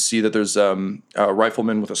close, you see that there's a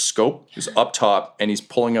rifleman with a scope who's up top, and he's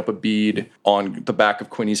pulling up a bead on the back of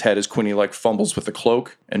Quinny's head as Quinny fumbles with the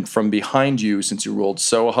cloak. And from behind you, since you rolled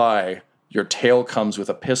so high, your tail comes with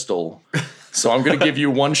a pistol. So I'm going to give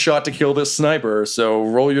you 1 shot to kill this sniper. So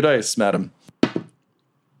roll your dice, madam.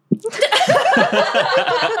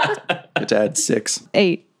 Get to add 6.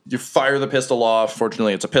 8. You fire the pistol off.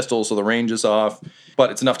 Fortunately, it's a pistol, so the range is off,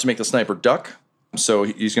 but it's enough to make the sniper duck. So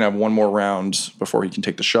he's going to have 1 more round before he can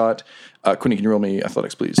take the shot. Quinny, can you roll me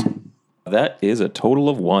athletics, please? That is a total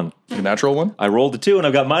of 1. A natural 1? I rolled a 2 and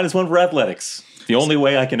I've got -1 for athletics. The only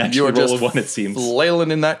way I can You actually are roll just a 1, it seems.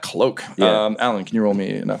 flailing in that cloak. Yeah. Alan, can you roll me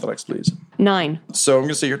an athletics, please? 9. So I'm going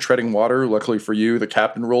to say you're treading water. Luckily for you, the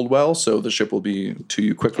captain rolled well, so the ship will be to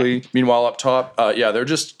you quickly. Meanwhile, up top, they're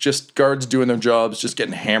just guards doing their jobs, just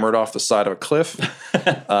getting hammered off the side of a cliff.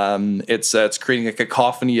 It's creating a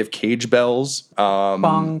cacophony of cage bells.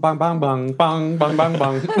 Bong, bong, bong, bong, bong, bong, bong,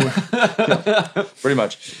 bong. Pretty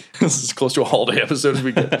much. This is as close to a holiday episode as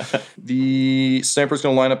we get. The sniper's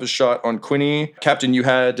going to line up his shot on Quinny. Captain, you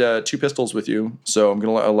had 2 pistols with you, so I'm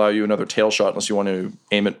going to allow you another tail shot unless you want to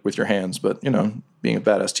aim it with your hands. But, being a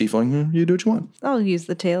badass tiefling, you do what you want. I'll use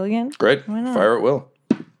the tail again. Great. Why not? Fire at will.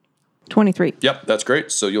 23. Yep, that's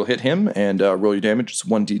great. So you'll hit him and roll your damage. It's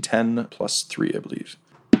 1d10 plus 3, I believe.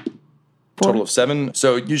 Total of 7.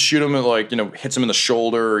 So you shoot him and hits him in the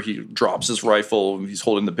shoulder. He drops his rifle. He's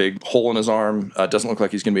holding the big hole in his arm. Doesn't look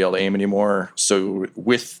like he's going to be able to aim anymore. So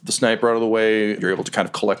with the sniper out of the way, you're able to kind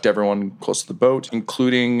of collect everyone close to the boat,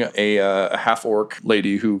 including a half orc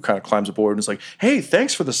lady who kind of climbs aboard and is like, "Hey,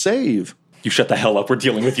 thanks for the save." You shut the hell up. We're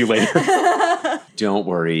dealing with you later. Don't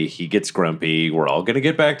worry, he gets grumpy. We're all going to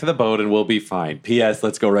get back to the boat and we'll be fine. P.S.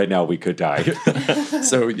 Let's go right now. We could die.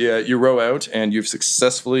 So yeah, you row out and you've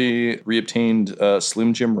successfully reobtained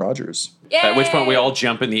Slim Jim Rogers. At which point we all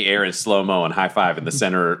jump in the air in slow-mo and high-five in the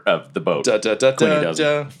center of the boat. Da, da, da, Quinny da, doesn't.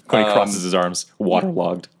 da. Quinny crosses his arms,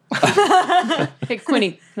 waterlogged. Hey,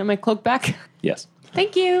 Quinny, can I have my cloak back? Yes.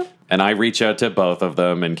 Thank you. And I reach out to both of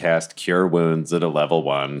them and cast Cure Wounds at a level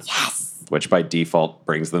 1. Yes! Which by default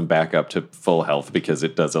brings them back up to full health because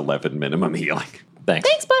it does 11 minimum healing. Thanks.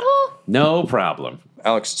 Thanks, butthole. No problem.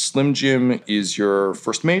 Alex, Slim Jim is your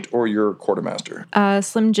first mate or your quartermaster?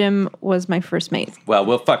 Slim Jim was my first mate. Well,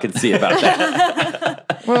 we'll fucking see about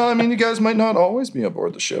that. Well, I mean, you guys might not always be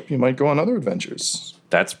aboard the ship. You might go on other adventures.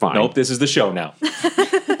 That's fine. Nope, this is the show now.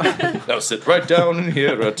 Now sit right down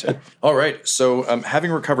here. All right. So,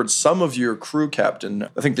 having recovered some of your crew, Captain,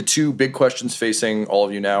 I think the two big questions facing all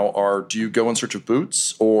of you now are: do you go in search of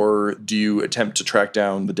Boots, or do you attempt to track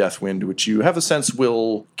down the Deathwind, which you have a sense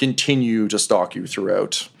will continue to stalk you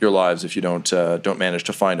throughout your lives if you don't manage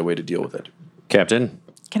to find a way to deal with it? Captain.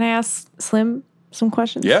 Can I ask Slim some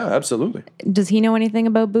questions? Yeah, absolutely. Does he know anything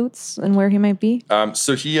about Boots and where he might be?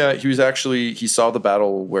 So he saw the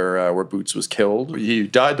battle where Boots was killed. He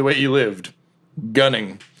died the way he lived,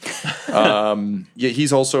 gunning.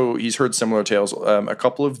 He's heard similar tales. A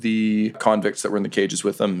couple of the convicts that were in the cages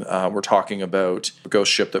with him were talking about a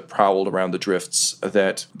ghost ship that prowled around the drifts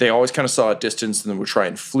that they always kind of saw at distance and then would try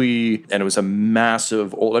and flee. And it was a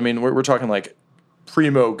massive old. I mean, we're talking like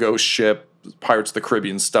primo ghost ship. Pirates of the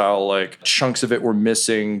Caribbean style, like chunks of it were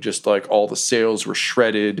missing, just like all the sails were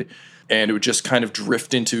shredded, and it would just kind of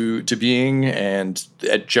drift into being, and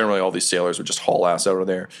generally all these sailors would just haul ass out of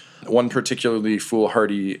there. One particularly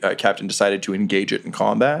foolhardy captain decided to engage it in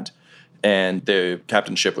combat, and the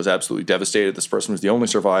captain's ship was absolutely devastated. This person was the only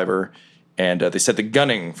survivor, and they said the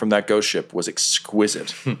gunning from that ghost ship was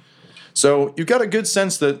exquisite. So you've got a good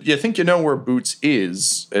sense that you think you know where Boots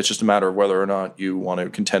is. It's just a matter of whether or not you want to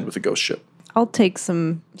contend with a ghost ship. I'll take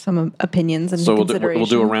some opinions into So consideration. we'll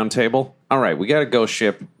do a round table. All right, we got a ghost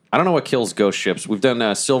ship. I don't know what kills ghost ships. We've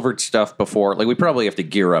done silvered stuff before. Like, we probably have to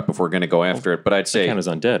gear up if we're going to go after it. But I'd say Kind of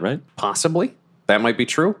undead, right? possibly that might be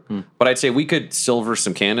true. But I'd say we could silver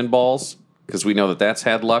some cannonballs because we know that that's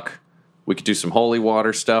had luck. We could do some holy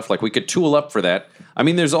water stuff. Like, we could tool up for that. I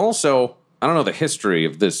mean, there's also, I don't know the history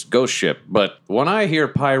of this ghost ship, but when I hear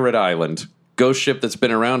Pirate Island, ghost ship that's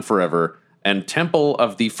been around forever, and Temple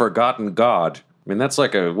of the Forgotten God, I mean, that's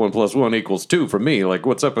like a 1 + 1 = 2 for me. Like,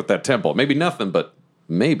 what's up with that temple? Maybe nothing, but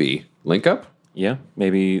maybe. Link up? Yeah,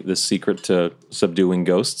 maybe the secret to subduing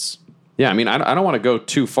ghosts. Yeah, I mean, I don't want to go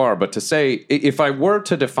too far, but to say, if I were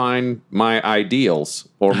to define my ideals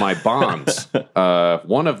or my bonds,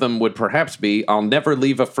 one of them would perhaps be, I'll never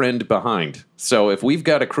leave a friend behind. So if we've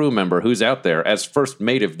got a crew member who's out there as first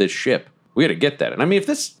mate of this ship, we got to get that. And I mean, if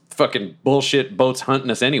this fucking bullshit boat's hunting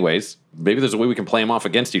us anyways, maybe there's a way we can play them off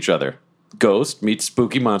against each other. Ghost meets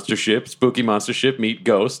spooky monster ship meet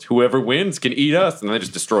ghost. Whoever wins can eat us, and they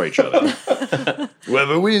just destroy each other.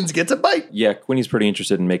 Whoever wins gets a bite. Yeah, Quinny's pretty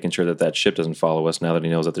interested in making sure that ship doesn't follow us now that he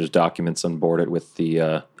knows that there's documents on board it with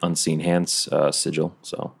the unseen hands sigil.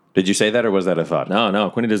 So, Did you say that, or was that a thought? No,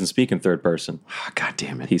 Quinny doesn't speak in third person. God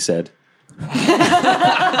damn it. He said.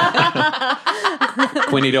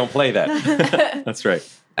 Quinny, don't play that. That's right.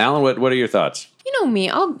 Alan, what are your thoughts? You know me.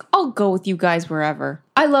 I'll go with you guys wherever.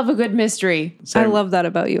 I love a good mystery. I love that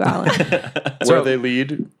about you, Alan. Where they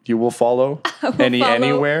lead, you will follow.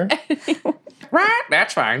 Anywhere. Right,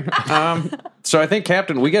 that's fine. So I think,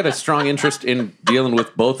 Captain, we got a strong interest in dealing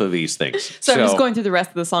with both of these things. So I'm just going through the rest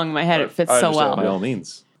of the song in my head. It fits so well. By all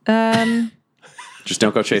means. Just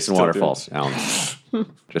don't go chasing waterfalls, Alan.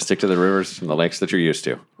 Just stick to the rivers and the lakes that you're used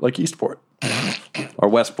to. Like Eastport. Or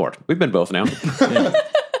Westport. We've been both now. Yeah.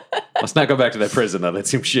 Let's not go back to that prison, though. That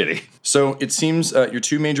seems shitty. So it seems your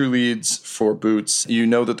two major leads for Boots, you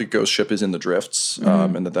know that the ghost ship is in the drifts,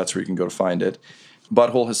 and that's where you can go to find it.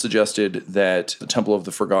 Butthole has suggested that the Temple of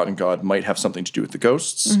the Forgotten God might have something to do with the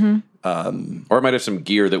ghosts. Or it might have some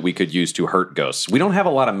gear that we could use to hurt ghosts. We don't have a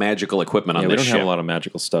lot of magical equipment on We this don't ship. have a lot of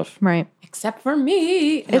magical stuff. Right. Except for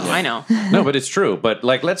me. No, I know. No, but it's true. But,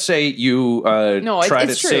 like, let's say you try to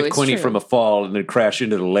it's true, save it's Quinny true. from a fall and then crash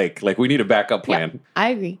into the lake. Like, we need a backup plan. Yeah, I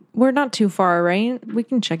agree. We're not too far, right? We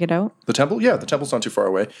can check it out. The temple? Yeah, the temple's not too far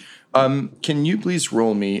away. Can you please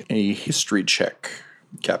roll me a history check,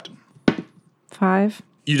 Captain? 5.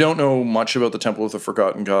 You don't know much about the Temple of the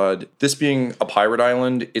Forgotten God. This being a pirate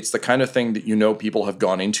island, it's the kind of thing that you know people have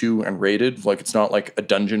gone into and raided. Like, it's not like a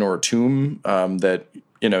dungeon or a tomb that,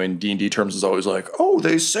 you know, in D&D terms is always like, oh,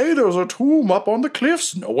 they say there's a tomb up on the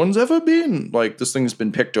cliffs. No one's ever been. Like, this thing's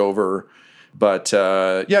been picked over. But,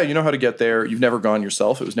 yeah, you know how to get there. You've never gone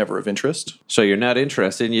yourself. It was never of interest. So you're not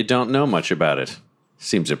interested and you don't know much about it.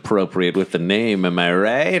 Seems appropriate with the name, am I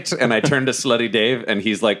right? And I turn to Slutty Dave, and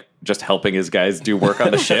he's like just helping his guys do work on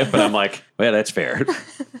the ship. And I'm like, well, that's fair.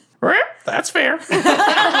 That's fair.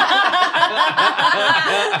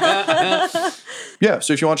 Yeah,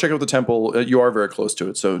 so if you want to check out the temple, you are very close to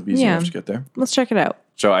it, so it'd be easy enough to get there. Let's check it out.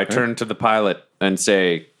 So I turn to the pilot and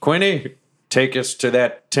say, Quinny, take us to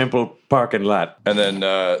that temple parking lot. And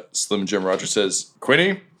then Slim Jim Rogers says,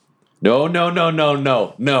 Quinny? No.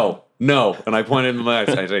 And I point in my eyes.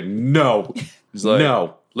 I say, no. He's like,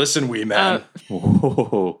 no. Listen, wee man.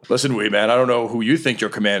 Listen, wee man, I don't know who you think you're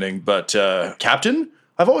commanding, but Captain,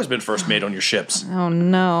 I've always been first mate on your ships. Oh,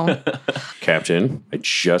 no. Captain, I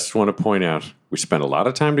just want to point out, we spent a lot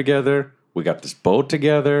of time together. We got this boat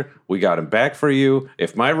together. We got him back for you.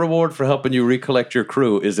 If my reward for helping you recollect your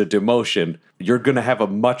crew is a demotion, you're going to have a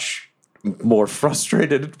much more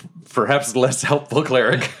frustrated, perhaps less helpful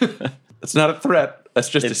cleric. It's not a threat. That's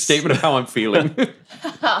just a statement of how I'm feeling.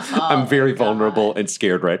 I'm very vulnerable and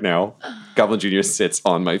scared right now. Goblin Jr. sits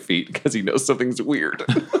on my feet because he knows something's weird.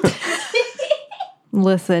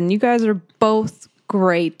 Listen, you guys are both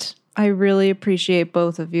great. I really appreciate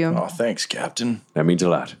both of you. Oh, thanks, Captain. That means a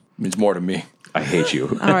lot. Means more to me. I hate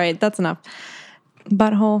you. All right, that's enough.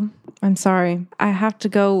 Butthole, I'm sorry. I have to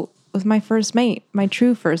go with my first mate, my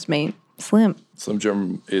true first mate, Slim. Slim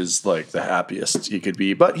Jim is like the happiest he could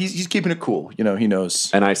be, but he's keeping it cool. You know, he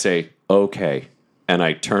knows. And I say, okay. And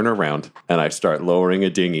I turn around and I start lowering a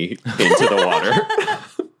dinghy into the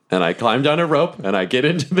water. And I climb down a rope and I get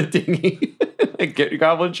into the dinghy. I get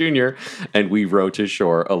Goblin Jr. and we row to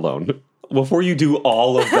shore alone. Before you do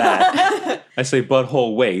all of that, I say,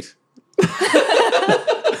 Butthole, wait.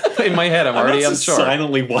 In my head, I'm already on shore.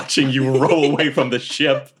 Silently watching you row away from the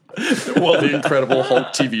ship. While the Incredible Hulk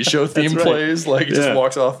TV show theme plays, like he just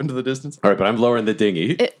walks off into the distance. All right, but I'm lowering the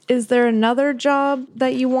dinghy. Is there another job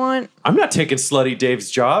that you want? I'm not taking Slutty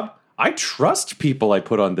Dave's job. I trust people I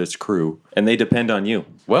put on this crew. And they depend on you.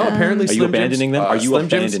 Well, apparently Are you abandoning them? Are you Slim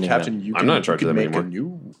Jim's abandoning Captain, them? I'm not in charge of them anymore.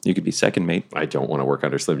 You could be second mate. I don't want to work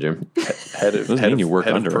under Slim Jim. Head of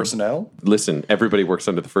personnel. Listen, everybody works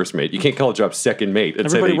under the first mate. You can't call a job second mate and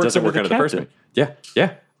Everybody say that he works doesn't work under under the the first mate.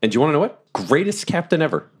 Yeah. And do you want to know what? Greatest captain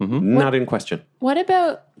ever. Not in question. What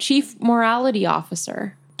about Chief Morality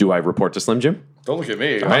Officer? Do I report to Slim Jim? Don't look at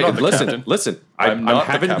me. All right, I'm not the captain. listen. I'm not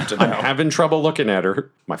the captain now. I'm having trouble looking at her.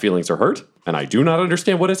 My feelings are hurt, and I do not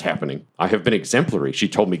understand what is happening. I have been exemplary. She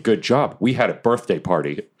told me, good job. We had a birthday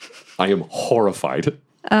party. I am horrified.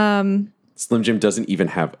 Slim Jim doesn't even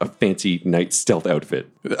have a fancy night stealth outfit.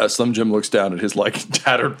 Slim Jim looks down at his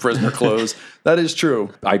tattered prisoner clothes. That is true.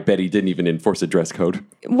 I bet he didn't even enforce a dress code.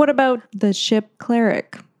 What about the ship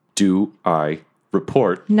cleric? Do I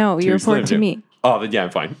report? No, you Slim report to Jim? me. Oh, then yeah, I'm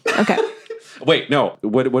fine. Okay. Wait, no.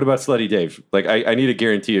 What about Slutty Dave? Like, I need a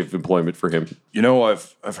guarantee of employment for him. You know,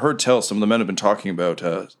 I've heard tell some of the men have been talking about.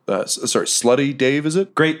 Slutty Dave, is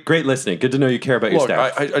it? Great listening. Good to know you care about your Look,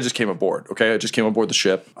 staff. I just came aboard. Okay, I just came aboard the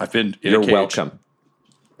ship. I've been in You're a cage. welcome.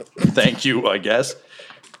 Thank you, I guess.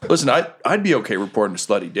 Listen, I'd be okay reporting to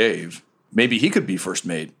Slutty Dave. Maybe he could be first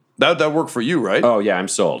mate. That work for you, right? Oh yeah, I'm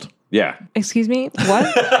sold. Yeah. Excuse me?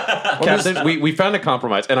 What? Captain, we found a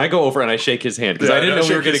compromise, and I go over and I shake his hand because I didn't know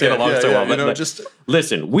we were going to get along so well. You know, but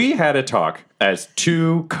listen, we had a talk as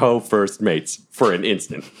two co-first mates for an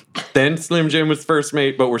instant. Then Slim Jim was first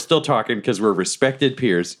mate, but we're still talking because we're respected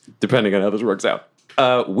peers, depending on how this works out.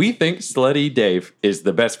 We think Slutty Dave is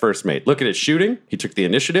the best first mate. Look at his shooting. He took the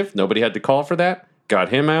initiative. Nobody had to call for that. Got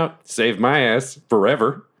him out. Saved my ass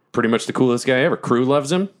forever. Pretty much the coolest guy ever. Crew loves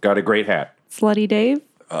him. Got a great hat. Slutty Dave?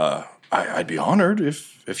 I'd be honored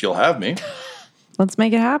if you'll have me. Let's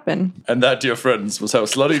make it happen. And that, dear friends, was how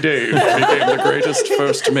Slutty Dave became the greatest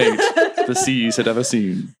first mate the seas had ever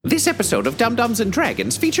seen. This episode of Dum Dums and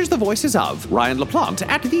Dragons features the voices of Ryan LaPlante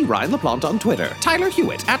at the Ryan LaPlante on Twitter, Tyler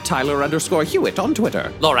Hewitt at Tyler_Hewitt on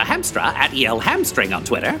Twitter, Laura Hamstra at EL Hamstring on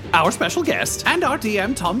Twitter, our special guest, and our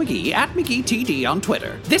DM Tom McGee at McGeeTD on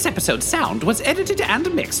Twitter. This episode's sound was edited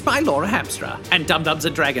and mixed by Laura Hamstra, and Dum Dums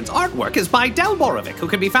and Dragons artwork is by Del Borovic, who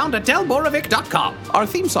can be found at delborovic.com. Our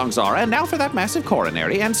theme songs are And Now for That Massive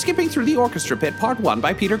Coronary and Skipping Through the Orchestra Pit Part 1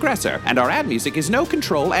 by Peter Gresser, and our ad music is No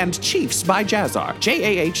Control and Chiefs by Jazzar,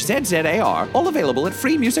 JAHZZAR, all available at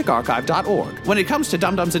freemusicarchive.org. When it comes to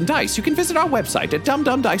Dum Dums and Dice, you can visit our website at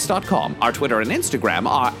dumdumdice.com. Our Twitter and Instagram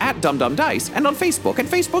are at dumdumdice, and on Facebook at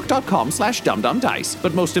facebook.com/dumdumdice.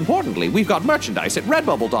 But most importantly, we've got merchandise at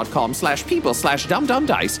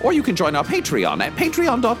redbubble.com/people/dumdumdice, or you can join our Patreon at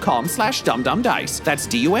patreon.com/dumdumdice. That's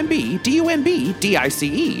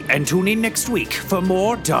DUMBDUMBDICE. And tune in next week for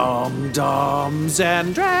more Dum Dums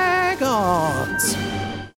and Dragons.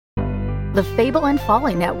 The Fable and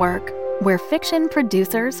Folly Network, where fiction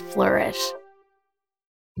producers flourish.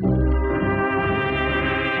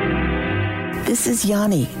 This is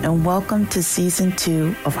Yanni, and welcome to Season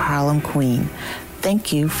 2 of Harlem Queen.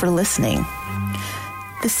 Thank you for listening.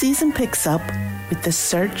 The season picks up with the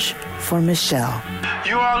search for Michelle.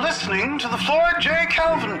 You are listening to the Floyd J.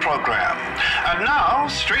 Calvin program, And now,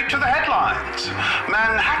 straight to the headlines.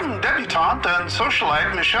 Manhattan debutante and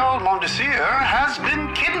socialite Michelle Mondesir has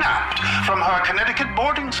been kidnapped from her Connecticut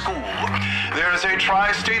boarding school. There is a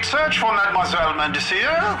tri-state search for Mademoiselle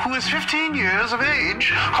Mondesir, who is 15 years of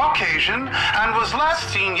age, Caucasian, and was last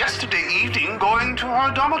seen yesterday evening going to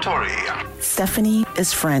her dormitory. Stephanie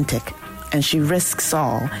is frantic, and she risks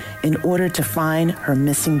all in order to find her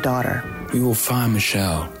missing daughter. We will find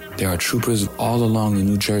Michelle. There are troopers all along the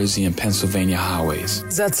New Jersey and Pennsylvania highways.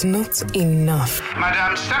 That's not enough.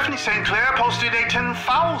 Madame Stephanie St. Clair posted a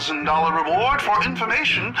 $10,000 reward for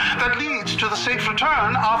information that leads to the safe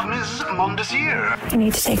return of Ms. Mondesir. You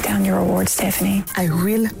need to take down your reward, Stephanie. I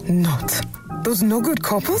will not. Those no-good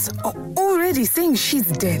couples are already saying she's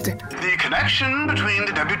dead. The connection between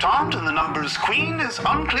the debutante and the numbers queen is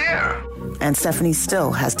unclear. And Stephanie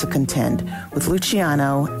still has to contend with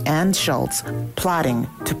Luciano and Schultz plotting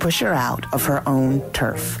to push her out of her own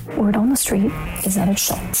turf. Word on the street is that it's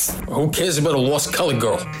Schultz. Who cares about a lost colored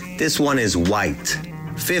girl? This one is white.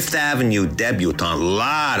 Fifth Avenue debutante,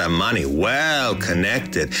 lot of money, well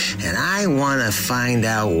connected. And I want to find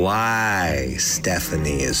out why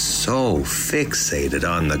Stephanie is so fixated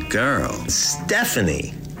on the girl.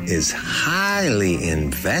 Stephanie is highly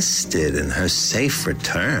invested in her safe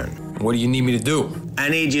return. What do you need me to do? I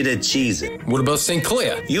need you to cheese it. What about St.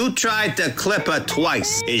 Clair? You tried to clip her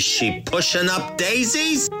twice. Is she pushing up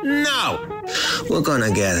daisies? No. We're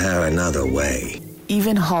gonna get her another way.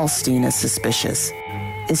 Even Hallstein is suspicious.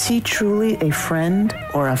 Is he truly a friend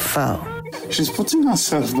or a foe? She's putting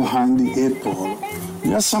herself behind the eight ball.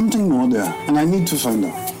 There's something more there, and I need to find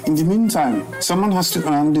out. In the meantime, someone has to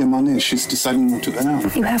earn the money she's deciding not to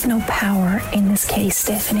earn. You have no power in this case,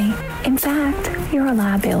 Stephanie. In fact, you're a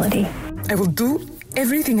liability. I will do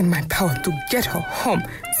everything in my power to get her home,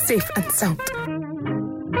 safe and sound.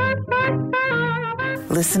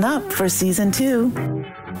 Listen up for Season 2.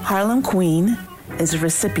 Harlem Queen is a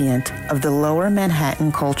recipient of the Lower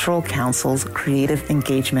Manhattan Cultural Council's Creative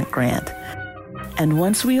Engagement Grant. And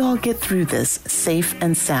once we all get through this safe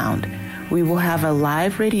and sound, we will have a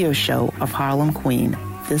live radio show of Harlem Queen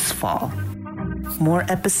this fall. More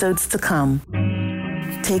episodes to come.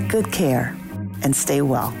 Take good care and stay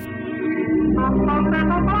well.